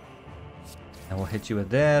 And we'll hit you with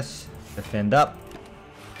this. Defend up.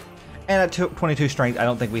 And at 22 strength, I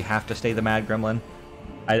don't think we have to stay the Mad Gremlin.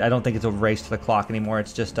 I don't think it's a race to the clock anymore.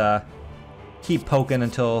 It's just keep poking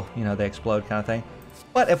until, you know, they explode kind of thing.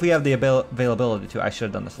 But if we have the availability to, I should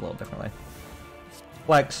have done this a little differently.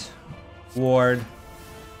 Flex, ward,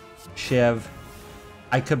 shiv.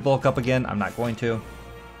 I could bulk up again. I'm not going to.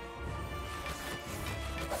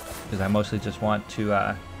 Because I mostly just want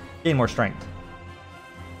to gain more strength.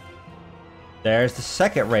 There's the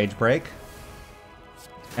second Rage Break.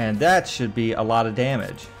 And that should be a lot of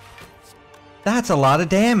damage. That's a lot of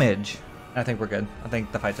damage. I think we're good. I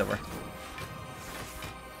think the fight's over.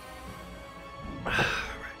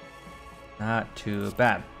 Not too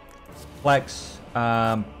bad. Flex.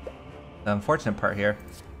 The unfortunate part here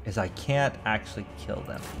is I can't actually kill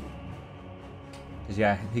them. Because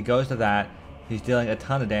yeah, he goes to that. He's dealing a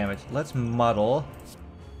ton of damage. Let's muddle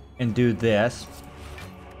and do this.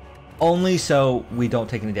 Only so we don't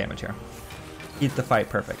take any damage here. Keep the fight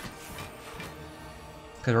perfect.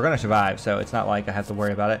 Because we're going to survive, so it's not like I have to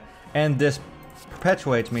worry about it. And this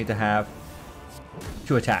perpetuates me to have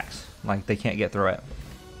 2 attacks. Like, they can't get through it.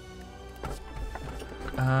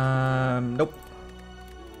 Nope.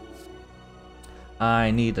 I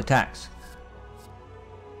need attacks.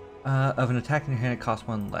 Of an attack in your hand, it costs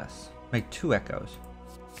 1 less. Make 2 echoes.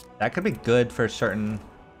 That could be good for certain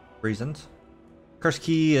reasons. Curse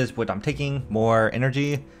key is what I'm taking. More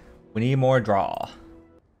energy. We need more draw.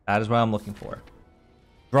 That is what I'm looking for.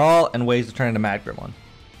 Draw and ways to turn into Mad Gremlin.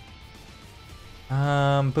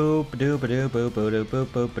 Boop doo ba doo boop boop boop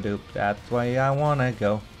boop doop. That's the way I wanna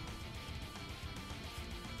go.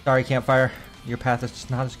 Sorry, Campfire. Your path is just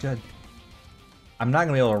not as good. I'm not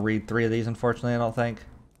gonna be able to read 3 of these, unfortunately. I don't think.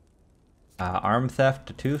 Arm theft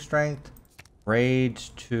to 2 strength.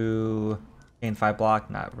 Rage to gain 5 block.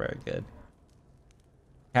 Not very good.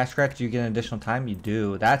 Cat scratch, do you get an additional time? You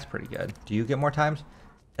do. That's pretty good. Do you get more times?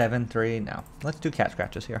 7, 3. No. Let's do cat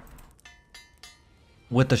scratches here.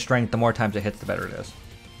 With the strength, the more times it hits, the better it is.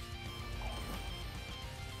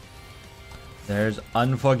 There's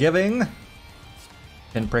Unforgiving.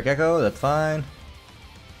 Pinprick Echo, that's fine.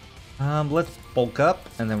 Let's bulk up,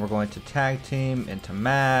 and then we're going to tag team into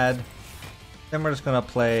Mad. Then we're just going to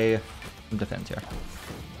play some defense here.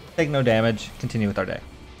 Take no damage, continue with our day.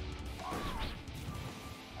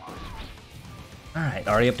 Alright,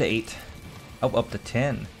 already up to 8. Oh, up to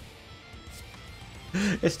 10.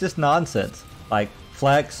 It's just nonsense. Like,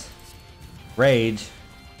 flex, rage.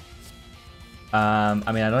 I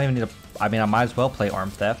mean, I don't even need to... I mean, I might as well play arm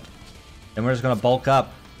theft. And we're just going to bulk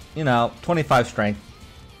up, you know, 25 strength.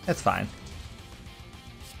 That's fine.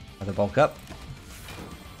 Another bulk up.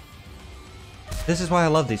 This is why I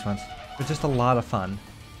love these ones. They're just a lot of fun.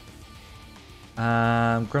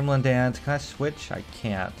 Gremlin Dance. Can I switch? I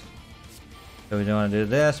can't. So we want to do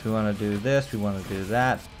this. We want to do this. We want to do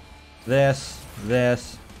that. This.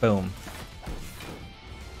 This. Boom.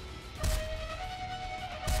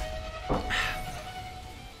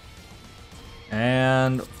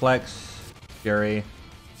 And flex. Fury.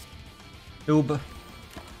 Tube.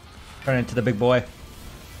 Turn into the big boy.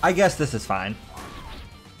 I guess this is fine.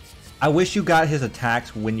 I wish you got his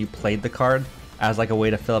attacks when you played the card as like a way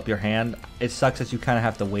to fill up your hand. It sucks that you kind of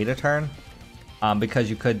have to wait a turn because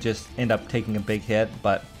you could just end up taking a big hit,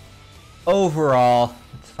 but overall,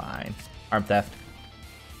 it's fine. Arm theft.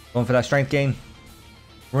 Going for that strength gain.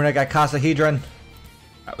 Ruina got Casahedron.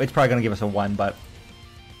 It's probably going to give us a 1, but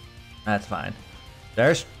that's fine.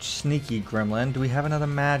 There's Sneaky Gremlin. Do we have another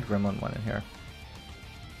Mad Gremlin one in here?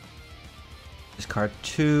 Discard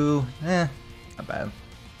 2. Not bad.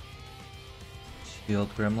 Shield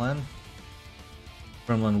Gremlin.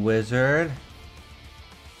 Gremlin Wizard.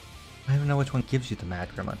 I don't even know which one gives you the Mad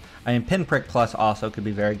Gremlin. I mean, Pinprick Plus also could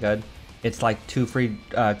be very good. It's like 2 free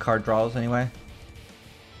card draws anyway.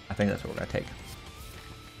 I think that's what we're going to take.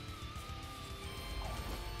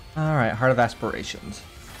 Alright, Heart of Aspirations.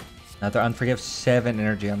 Another Unforgive, 7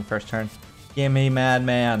 energy on the first turn. Gimme,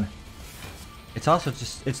 Madman. It's also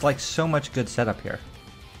just, it's like so much good setup here.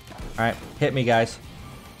 Alright, hit me, guys.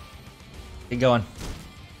 Keep going.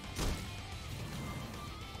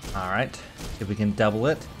 Alright, see if we can double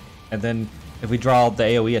it. And then if we draw the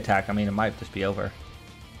AoE attack, I mean, it might just be over.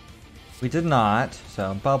 We did not,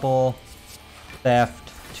 so bubble,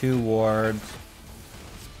 theft, 2 wards,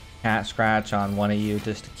 cat scratch on one of you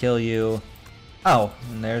just to kill you. Oh,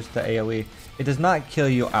 and there's the AoE. It does not kill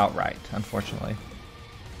you outright, unfortunately.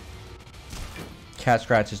 Cat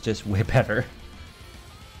scratch is just way better.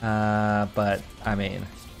 But, I mean,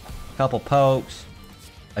 a couple pokes,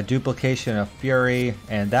 a duplication of Fury,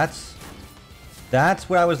 and that's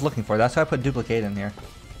what I was looking for. That's why I put duplicate in here.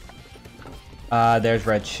 There's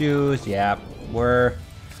red shoes. Yeah, we're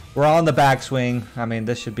on the backswing. I mean,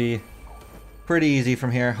 this should be pretty easy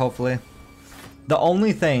from here, hopefully. The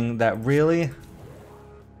only thing that really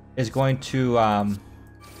is going to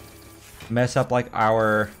mess up like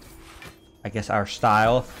our, I guess, our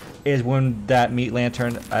style is when that meat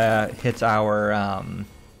lantern hits our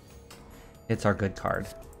good card.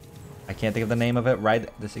 I can't think of the name of it right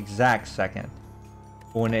this exact second.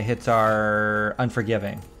 When it hits our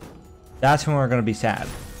Unforgiving, that's when we're going to be sad.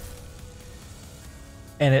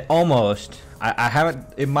 And it almost, I haven't,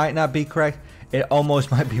 it might not be correct, it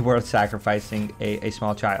almost might be worth sacrificing a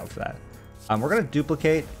small child for that. We're going to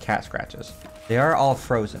duplicate cat scratches. They are all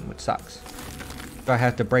frozen, which sucks. So I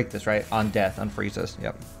have to break this, right? On death, unfreezes.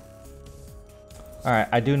 Yep. Alright,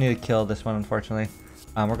 I do need to kill this one, unfortunately.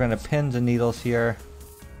 We're going to pins and needles here.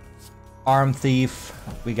 Arm thief.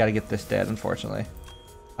 We got to get this dead, unfortunately.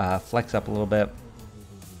 Flex up a little bit.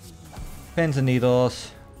 Pins and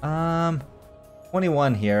needles.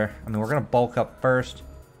 21 here. I mean, we're going to bulk up first.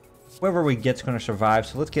 Whoever we get's going to survive.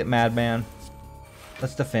 So let's get Madman.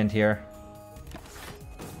 Let's defend here.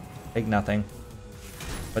 Take nothing.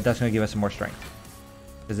 But that's going to give us some more strength.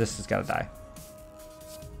 Because this has got to die.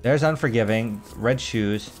 There's Unforgiving. Red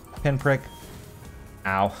shoes. Pinprick.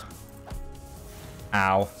 Ow.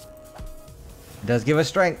 Ow. It does give us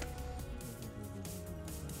strength.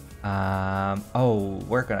 Oh,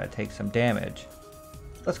 we're going to take some damage.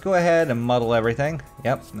 Let's go ahead and muddle everything.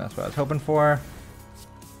 Yep, that's what I was hoping for.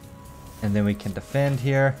 And then we can defend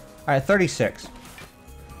here. Alright, 36.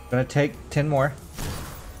 Gonna take 10 more.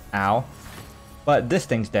 Ow. But this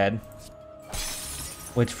thing's dead.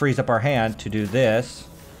 Which frees up our hand to do this.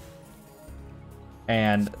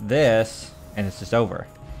 And this. And it's just over.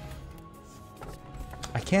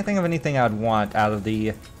 I can't think of anything I'd want out of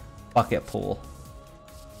the bucket pool.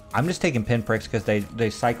 I'm just taking pinpricks because they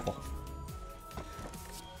cycle.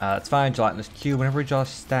 It's fine. Gelatinous cube. Whenever we draw a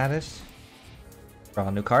status, draw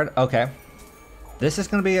a new card. Okay. This is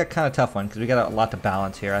going to be a kind of tough one because we got a lot to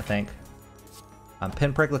balance here, I think.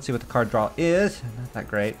 Pinprick. Let's see what the card draw is. Not that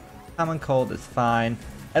great. Common cold is fine.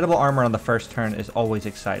 Edible armor on the first turn is always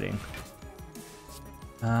exciting.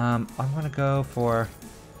 I'm going to go for...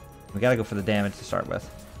 We got to go for the damage to start with.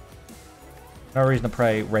 No reason to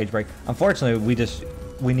play Rage Break. Unfortunately,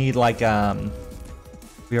 we need like...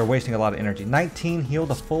 We are wasting a lot of energy. 19 heal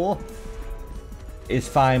to full is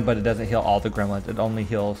fine, but it doesn't heal all the gremlins. It only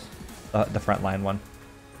heals the frontline one.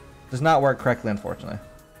 Does not work correctly, unfortunately.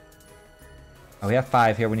 Oh, we have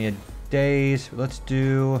 5 here. We need days. Let's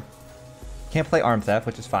do... Can't play Arm Theft,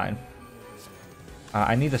 which is fine.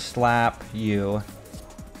 I need to slap you.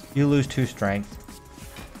 You lose 2 strength.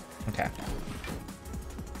 Okay.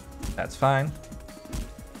 That's fine.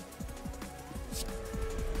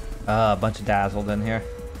 A bunch of dazzled in here.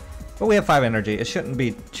 But we have 5 energy. It shouldn't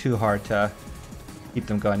be too hard to keep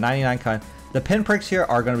them going. 99 con. The pinpricks here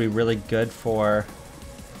are going to be really good for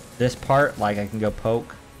this part. Like, I can go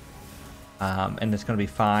poke. And it's going to be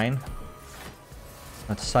fine.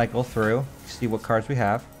 Let's cycle through. See what cards we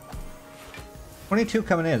have. 22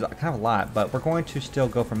 coming in is kind of a lot, but we're going to still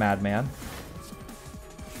go for Madman.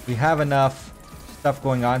 We have enough stuff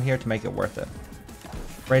going on here to make it worth it.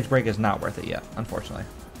 Rage Break is not worth it yet, unfortunately.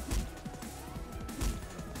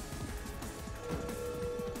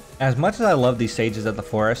 As much as I love these Sages of the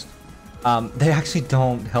Forest, they actually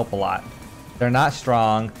don't help a lot. They're not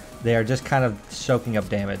strong. They are just kind of soaking up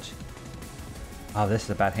damage. Oh, this is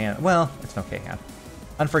a bad hand. Well, it's an okay hand.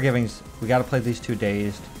 Unforgivings, we got to play these 2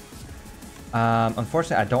 dazed.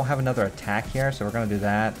 Unfortunately, I don't have another attack here, so we're going to do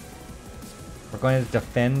that. We're going to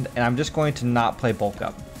defend, and I'm just going to not play bulk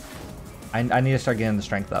up. I need to start getting the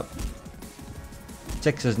strength up.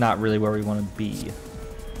 6 is not really where we want to be.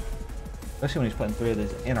 Especially when he's putting 3 of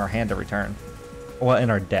these in our hand to return. Well,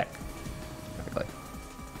 in our deck. Typically.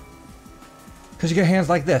 Because you get hands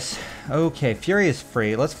like this. Okay, Fury is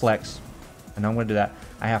free. Let's flex. I know I'm going to do that.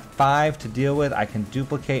 I have 5 to deal with. I can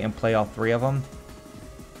duplicate and play all 3 of them.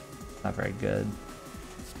 Not very good.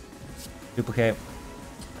 Duplicate.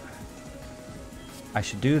 I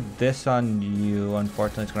should do this on you.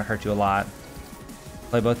 Unfortunately, it's going to hurt you a lot.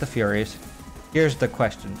 Play both the Furies. Here's the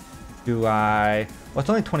question. Do I... Well, it's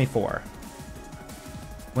only 24.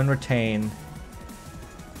 When retain.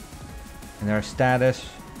 And their status.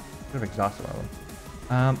 Should have exhausted one of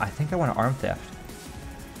them. I think I want to Arm Theft.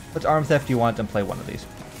 Which Arm Theft do you want and play one of these?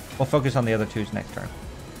 We'll focus on the other 2's next turn.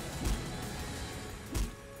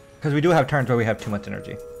 Because we do have turns where we have too much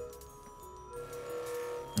energy.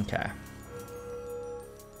 Okay.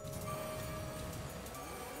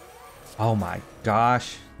 Oh my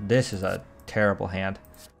gosh. This is a terrible hand.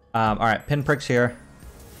 Alright, pinpricks here.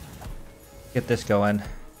 Get this going.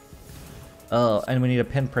 Oh, and we need a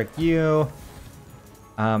pinprick you.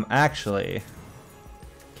 Actually...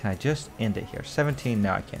 Can I just end it here? 17?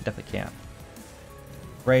 No, I can't. Definitely can't.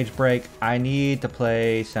 Rage Break. I need to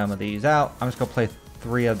play some of these out. I'm just going to play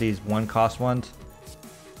 3 of these 1-cost ones.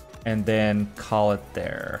 And then call it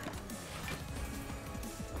there.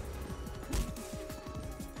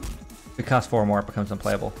 If it costs 4 more, it becomes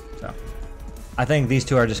unplayable. So, I think these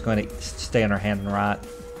 2 are just going to stay in our hand and rot.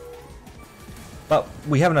 But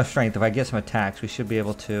we have enough strength. If I get some attacks, we should be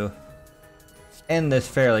able to end this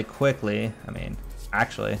fairly quickly. I mean...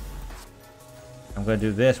 Actually, I'm going to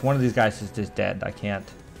do this. One of these guys is just dead. I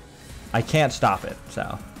can't stop it,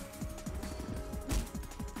 so.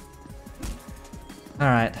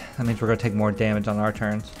 Alright, that means we're going to take more damage on our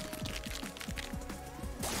turns.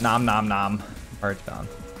 Nom nom nom. Bird's gone.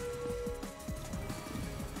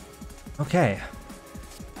 Okay.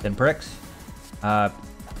 Pinpricks.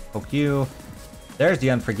 Poke you. There's the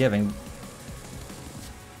Unforgiving.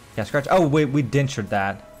 Yeah, scratch. Oh, wait, we dentured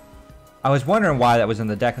that. I was wondering why that was in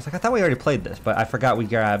the deck. I was like, I thought we already played this, but I forgot we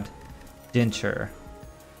grabbed Denture.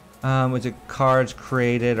 Was it cards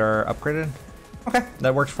created or upgraded? Okay,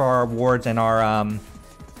 that works for our wards and our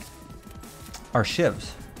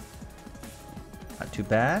shivs. Not too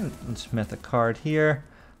bad. Let's smith a card here.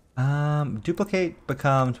 Duplicate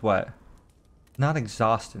becomes what? Not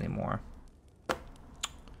exhaust anymore.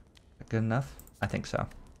 Good enough? I think so.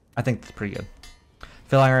 I think that's pretty good.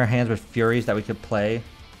 Filling our hands with Furies that we could play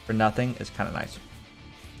for nothing is kind of nice.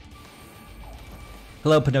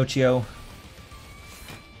 Hello, Pinocchio.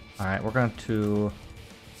 Alright, we're going to...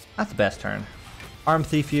 Not the best turn. Arm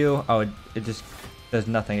Thief you. Oh, it just does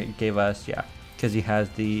nothing. It gave us... Yeah, because he has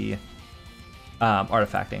the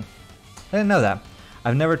artifacting. I didn't know that.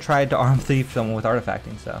 I've never tried to arm thief someone with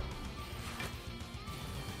artifacting, so.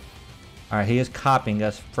 Alright, he is copying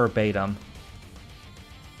us verbatim.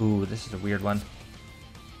 Ooh, this is a weird one.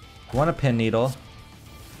 I want a pin needle.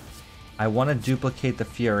 I want to duplicate the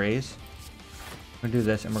Furies. We're going to do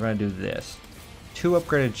this, and we're going to do this. 2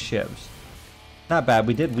 upgraded shivs. Not bad.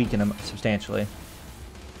 We did weaken him substantially.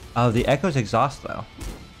 Oh, the Echo's exhaust, though.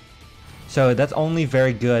 So that's only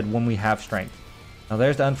very good when we have strength. Now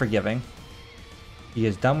there's the Unforgiving. He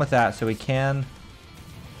is done with that, so we can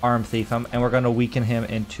arm thief him, and we're going to weaken him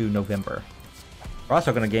into November. We're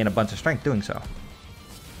also going to gain a bunch of strength doing so.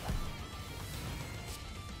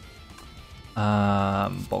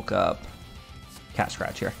 Bulk up. Cat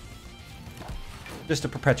scratch here. Just to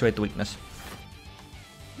perpetuate the weakness.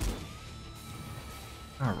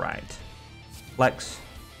 Alright. Flex.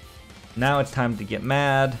 Now it's time to get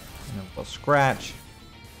mad. And then we'll scratch.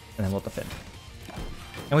 And then we'll defend.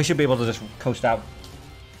 And we should be able to just coast out.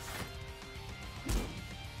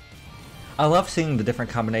 I love seeing the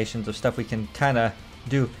different combinations of stuff we can kind of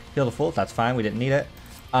do. Heal the full. That's fine. We didn't need it.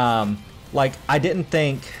 Like, I didn't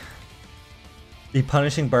think the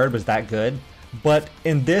Punishing Bird was that good. But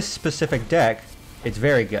in this specific deck, it's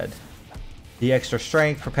very good. The extra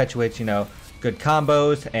strength perpetuates, you know, good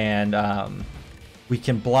combos, and we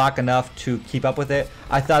can block enough to keep up with it.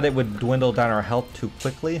 I thought it would dwindle down our health too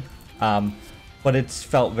quickly, but it's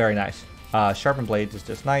felt very nice. Sharpened Blades is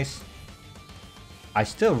just nice. I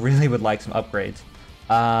still really would like some upgrades.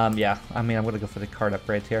 Yeah, I mean, I'm going to go for the card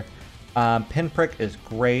upgrades here. Pinprick is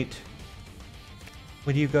great.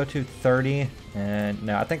 What do you go to? 30? And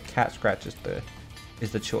no, I think Cat Scratch is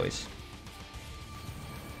the choice.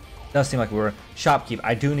 Does seem like we're Shopkeep.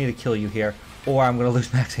 I do need to kill you here, or I'm going to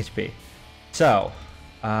lose max HP. So,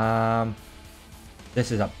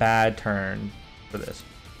 this is a bad turn for this.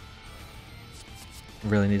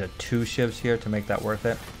 Really need a 2 shivs here to make that worth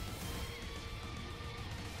it.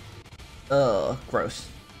 Ugh, gross.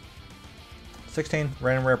 16,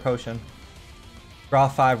 random rare potion. Draw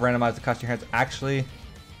 5, randomize the cost of your hands. Actually,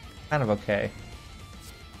 kind of okay.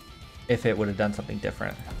 If it would have done something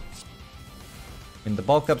different. I mean, the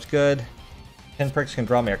bulk up's good. Pinpricks can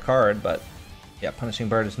draw me a card, but yeah, Punishing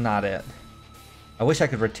Bird is not it. I wish I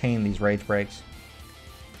could retain these Rage Breaks.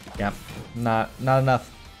 Yeah, not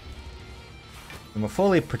enough. And we're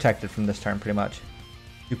fully protected from this turn, pretty much.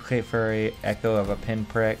 Duplicate Furry, Echo of a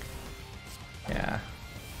Pinprick. Yeah.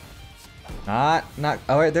 Not.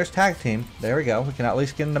 Oh, wait, there's Tag Team. There we go. We can at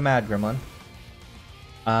least get into Mad Gremlin.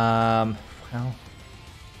 Well,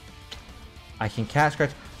 I can Cat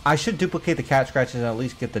Scratch. I should duplicate the Cat Scratches and at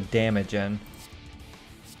least get the damage in.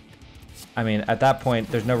 I mean, at that point,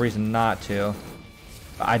 there's no reason not to.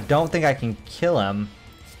 But I don't think I can kill him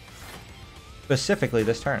specifically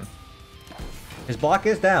this turn. His block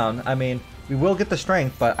is down. I mean, we will get the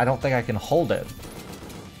strength, but I don't think I can hold it.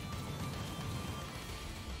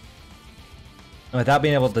 And without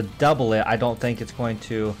being able to double it, I don't think it's going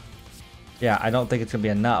to... Yeah, I don't think it's going to be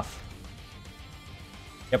enough.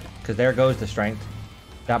 Yep, because there goes the strength.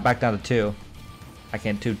 Got back down to 2. I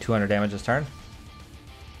can't do 200 damage this turn.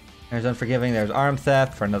 There's Unforgiving. There's Arm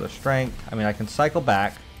Theft for another strength. I mean, I can cycle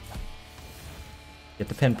back. Get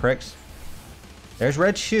the Pinpricks. There's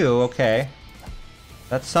Red Shoe. Okay.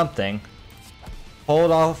 That's something.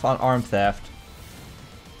 Hold off on Arm Theft.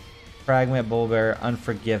 Fragment, Bullbear,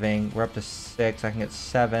 Unforgiving. We're up to 6. I can get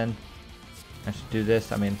 7. I should do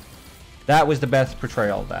this. I mean, that was the best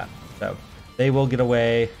portrayal of that. So, they will get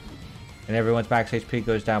away. And everyone's max HP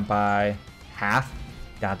goes down by half.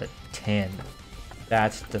 Down to 10.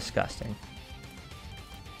 That's disgusting.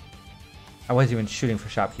 I wasn't even shooting for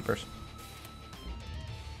shopkeepers.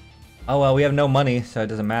 Oh well, we have no money, so it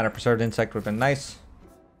doesn't matter. Preserved Insect would have been nice.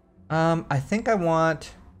 I think I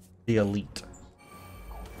want the Elite.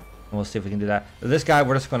 And we'll see if we can do that. This guy,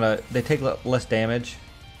 we're just gonna... They take less damage.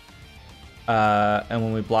 And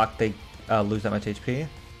when we block, they lose that much HP.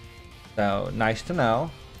 So, nice to know.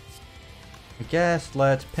 I guess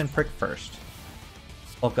let's Pinprick first.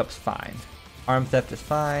 Bulk up's fine. Arm Theft is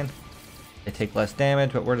fine. They take less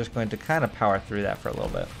damage, but we're just going to kind of power through that for a little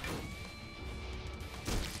bit.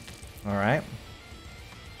 Alright.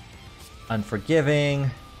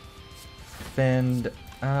 Unforgiving. Defend.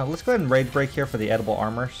 Let's go ahead and Rage Break here for the edible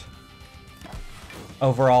armors.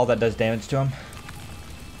 Overall, that does damage to him.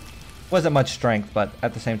 Wasn't much strength, but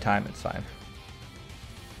at the same time, it's fine.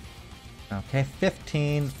 Okay,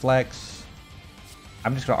 15. Flex.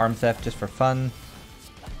 I'm just going to Arm Theft just for fun.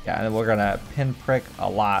 Yeah, and we're going to Pinprick a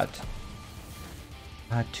lot.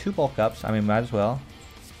 2 bulk ups. I mean, might as well.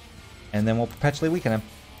 And then we'll perpetually weaken him.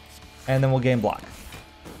 And then we'll gain block.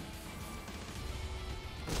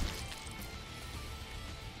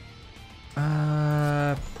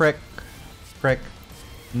 Prick, prick,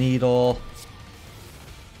 needle.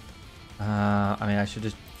 I mean, I should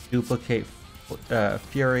just duplicate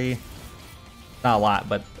Fury. Not a lot,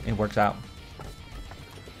 but it works out.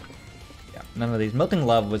 Yeah, none of these. Melting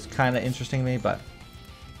Love was kind of interesting to me, but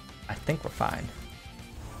I think we're fine.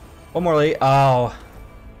 One more lead. Oh,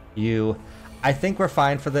 you. I think we're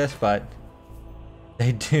fine for this, but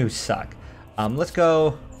they do suck. Let's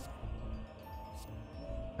go.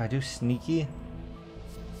 I do sneaky.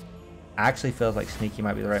 Actually feels like sneaky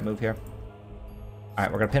might be the right move here. All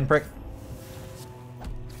right, we're gonna pinprick.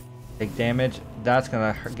 Take damage. That's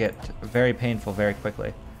gonna get very painful very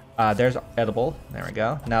quickly. There's edible. There we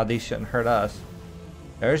go. Now these shouldn't hurt us.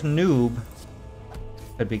 There's noob.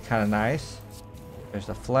 Could be kind of nice. There's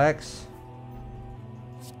the flex.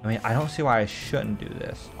 I mean, I don't see why I shouldn't do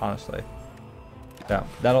this, honestly. So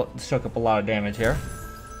that'll soak up a lot of damage here.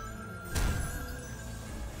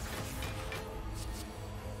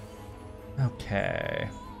 Okay.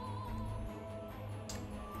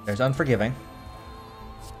 There's Unforgiving.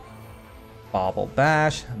 Bobble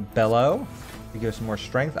Bash. Bellow. To give us some more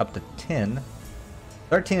strength. Up to 10.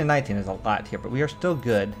 13 and 19 is a lot here, but we are still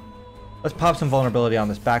good. Let's pop some vulnerability on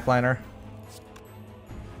this backliner.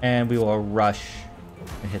 And we will rush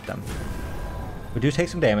and hit them. We do take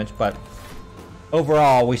some damage, but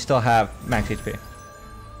overall, we still have max HP.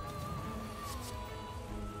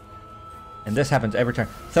 And this happens every turn.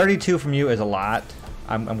 32 from you is a lot.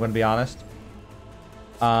 I'm going to be honest.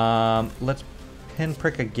 Let's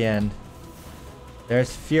pinprick again.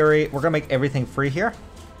 There's Fury. We're going to make everything free here.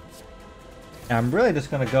 And I'm really just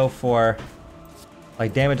going to go for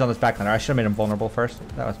like damage on this backliner. I should have made him vulnerable first.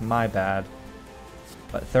 That was my bad.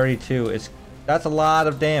 But 32 is... That's a lot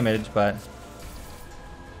of damage, but...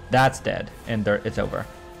 That's dead. And it's over.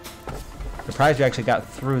 Surprised you actually got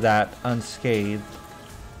through that unscathed.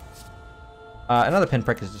 Another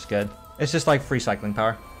pinprick is just good. It's just like free cycling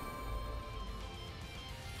power.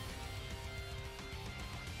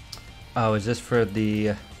 Oh, is this for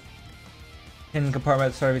the pin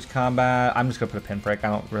compartment service combat? I'm just gonna put a pinprick. I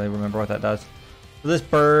don't really remember what that does. So this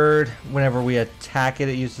bird, whenever we attack it,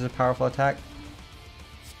 it uses a powerful attack.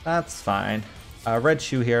 That's fine. Red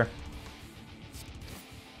shoe here.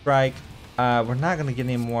 Strike. We're not gonna get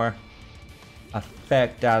any more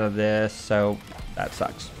effect out of this, so that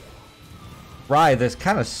sucks. Writhe is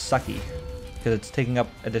kind of sucky because it's taking up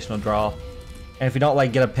additional draw, and if you don't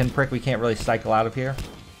like get a pinprick, we can't really cycle out of here.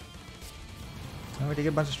 Oh, we did get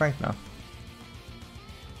a bunch of strength now.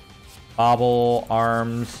 Bobble,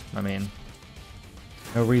 arms. I mean,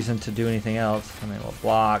 no reason to do anything else. I mean, we'll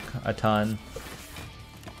block a ton,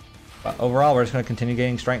 but overall, we're just going to continue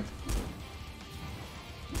gaining strength.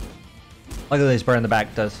 Luckily, this bird in the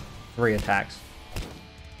back does 3 attacks,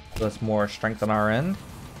 so that's more strength on our end.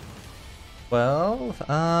 Well,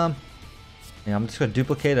 yeah, I'm just gonna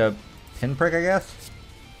duplicate a pinprick, I guess.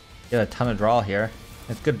 Get a ton of draw here.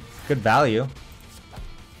 It's good value.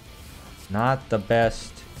 Not the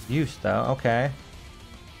best use though. Okay.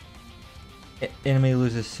 Enemy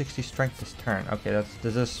loses 60 strength this turn. Okay,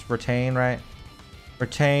 does this retain, right?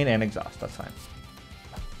 Retain and exhaust. That's fine.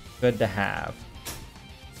 Good to have.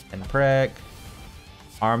 Pinprick.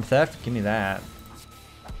 Arm theft. Give me that.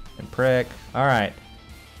 Pinprick. All right.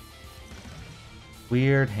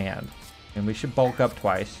 Weird hand. And we should bulk up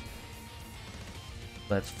twice.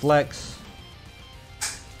 Let's flex.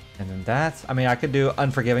 And then that's... I mean, I could do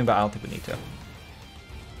Unforgiving, but I don't think we need to.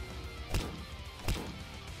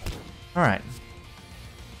 Alright.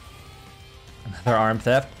 Another arm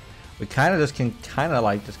theft. We kind of just can kind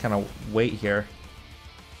of wait here.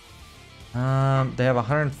 They have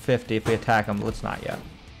 150 if we attack them. Let's not yet.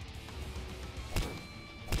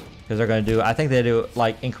 Because they're going to do... I think they do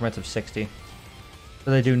like increments of 60. So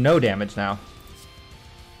they do no damage now.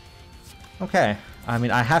 Okay. I mean,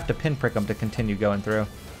 I have to pinprick them to continue going through.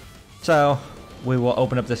 So, we will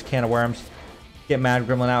open up this can of worms. Get Mad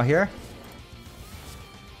Gremlin out here.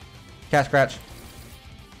 Cat Scratch.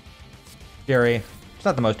 Fury. It's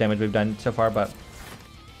not the most damage we've done so far, but...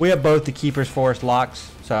 We have both the Keeper's Forest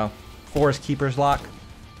locks. So, Forest Keeper's lock.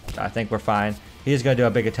 I think we're fine. He's going to do a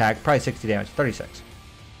big attack. Probably 60 damage. 36.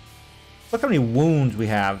 Look how many wounds we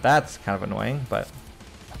have. That's kind of annoying, but...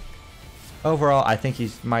 Overall, I think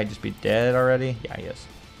he might just be dead already. Yeah, he is.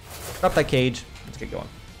 Drop that cage. Let's get going.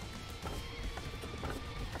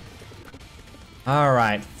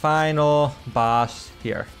 Alright, final boss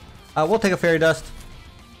here. We'll take a Fairy Dust.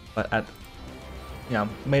 But,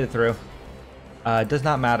 made it through. It does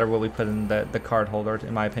not matter what we put in the card holder,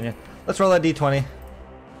 in my opinion. Let's roll that D20.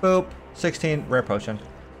 Boop. 16. Rare Potion.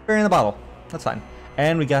 Fairy in the bottle. That's fine.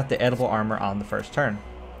 And we got the edible armor on the first turn.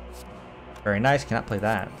 Very nice. Cannot play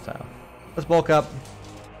that. So let's bulk up.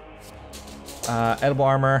 Edible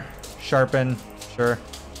armor. Sharpen. Sure.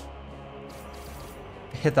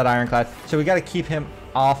 Hit that ironclad. So we got to keep him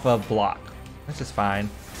off of block. This is fine.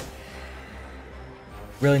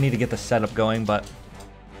 Really need to get the setup going, but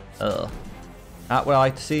not what I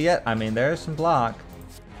like to see yet. I mean, there's some block.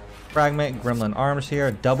 Fragment, Gremlin arms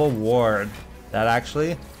here, double ward. That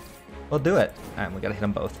actually will do it. All right, we gotta hit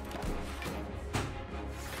them both.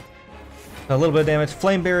 So a little bit of damage.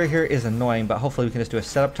 Flame barrier here is annoying, but hopefully we can just do a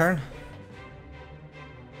setup turn.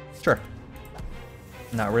 Sure.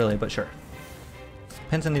 Not really, but sure.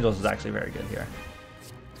 Pins and needles is actually very good here.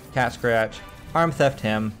 Cat scratch, arm theft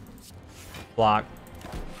him, block.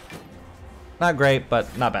 Not great,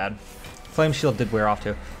 but not bad. Flame shield did wear off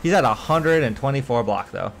too. He's at 124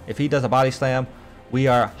 block though. If he does a body slam, we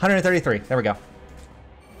are 133. There we go.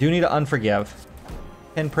 Do need to unforgive.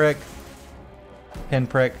 Pinprick.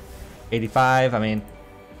 85. I mean,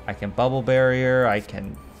 I can bubble barrier. I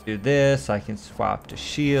can do this. I can swap to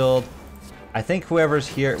shield. I think whoever's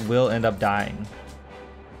here will end up dying.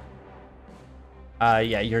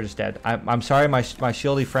 Yeah, you're just dead. I'm sorry, my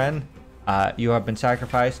shieldy friend. You have been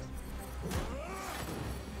sacrificed.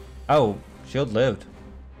 Oh, shield lived.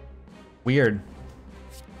 Weird.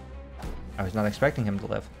 I was not expecting him to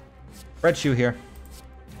live. Red shoe here.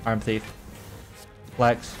 Arm thief.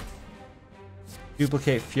 Flex.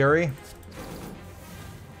 Duplicate fury.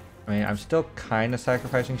 I mean, I'm still kind of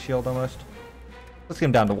sacrificing shield almost. Let's get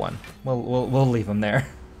him down to 1. We'll leave him there.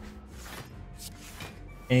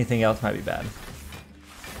 Anything else might be bad.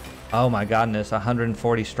 Oh my godness,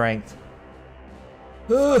 140 strength.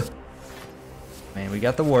 Ugh. Man, we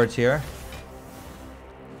got the wards here.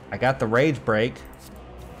 I got the rage break.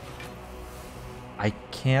 I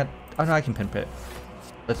can't. Oh no, I can pinprick.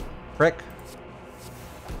 Let's prick.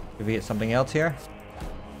 Did we get something else here?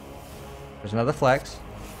 There's another flex.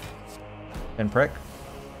 Pinprick.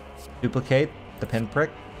 Duplicate the pinprick,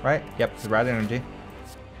 right? Yep, the right energy.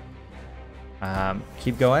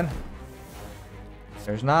 Keep going.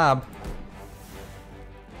 There's knob.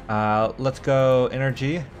 Let's go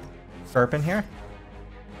energy. Sharpen here.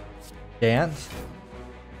 Dance.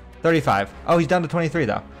 35. Oh, he's down to 23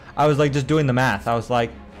 though. I was like just doing the math. I was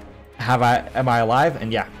like, am I alive?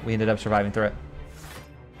 And yeah, we ended up surviving through it.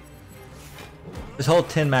 This whole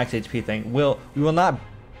 10 max HP thing we will not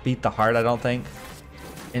beat the heart, I don't think,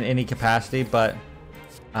 in any capacity, but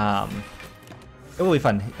it will be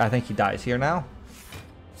fun. I think he dies here now.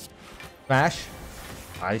 Smash.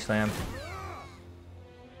 Body slam.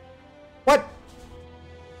 What?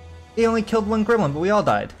 He only killed 1 gremlin, but we all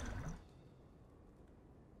died.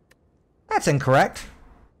 That's incorrect.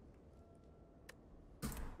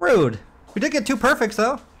 Rude. We did get 2 perfects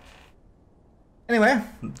though. Anyway,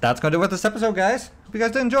 that's gonna do it with this episode, guys. Hope you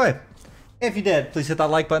guys did enjoy. If you did, please hit that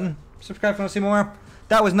like button. Subscribe if you want to see more.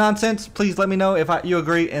 That was nonsense. Please let me know if you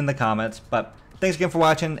agree in the comments. But thanks again for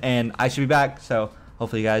watching, and I should be back. So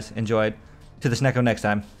hopefully you guys enjoyed. To the Snecko next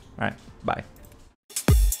time. All right, bye.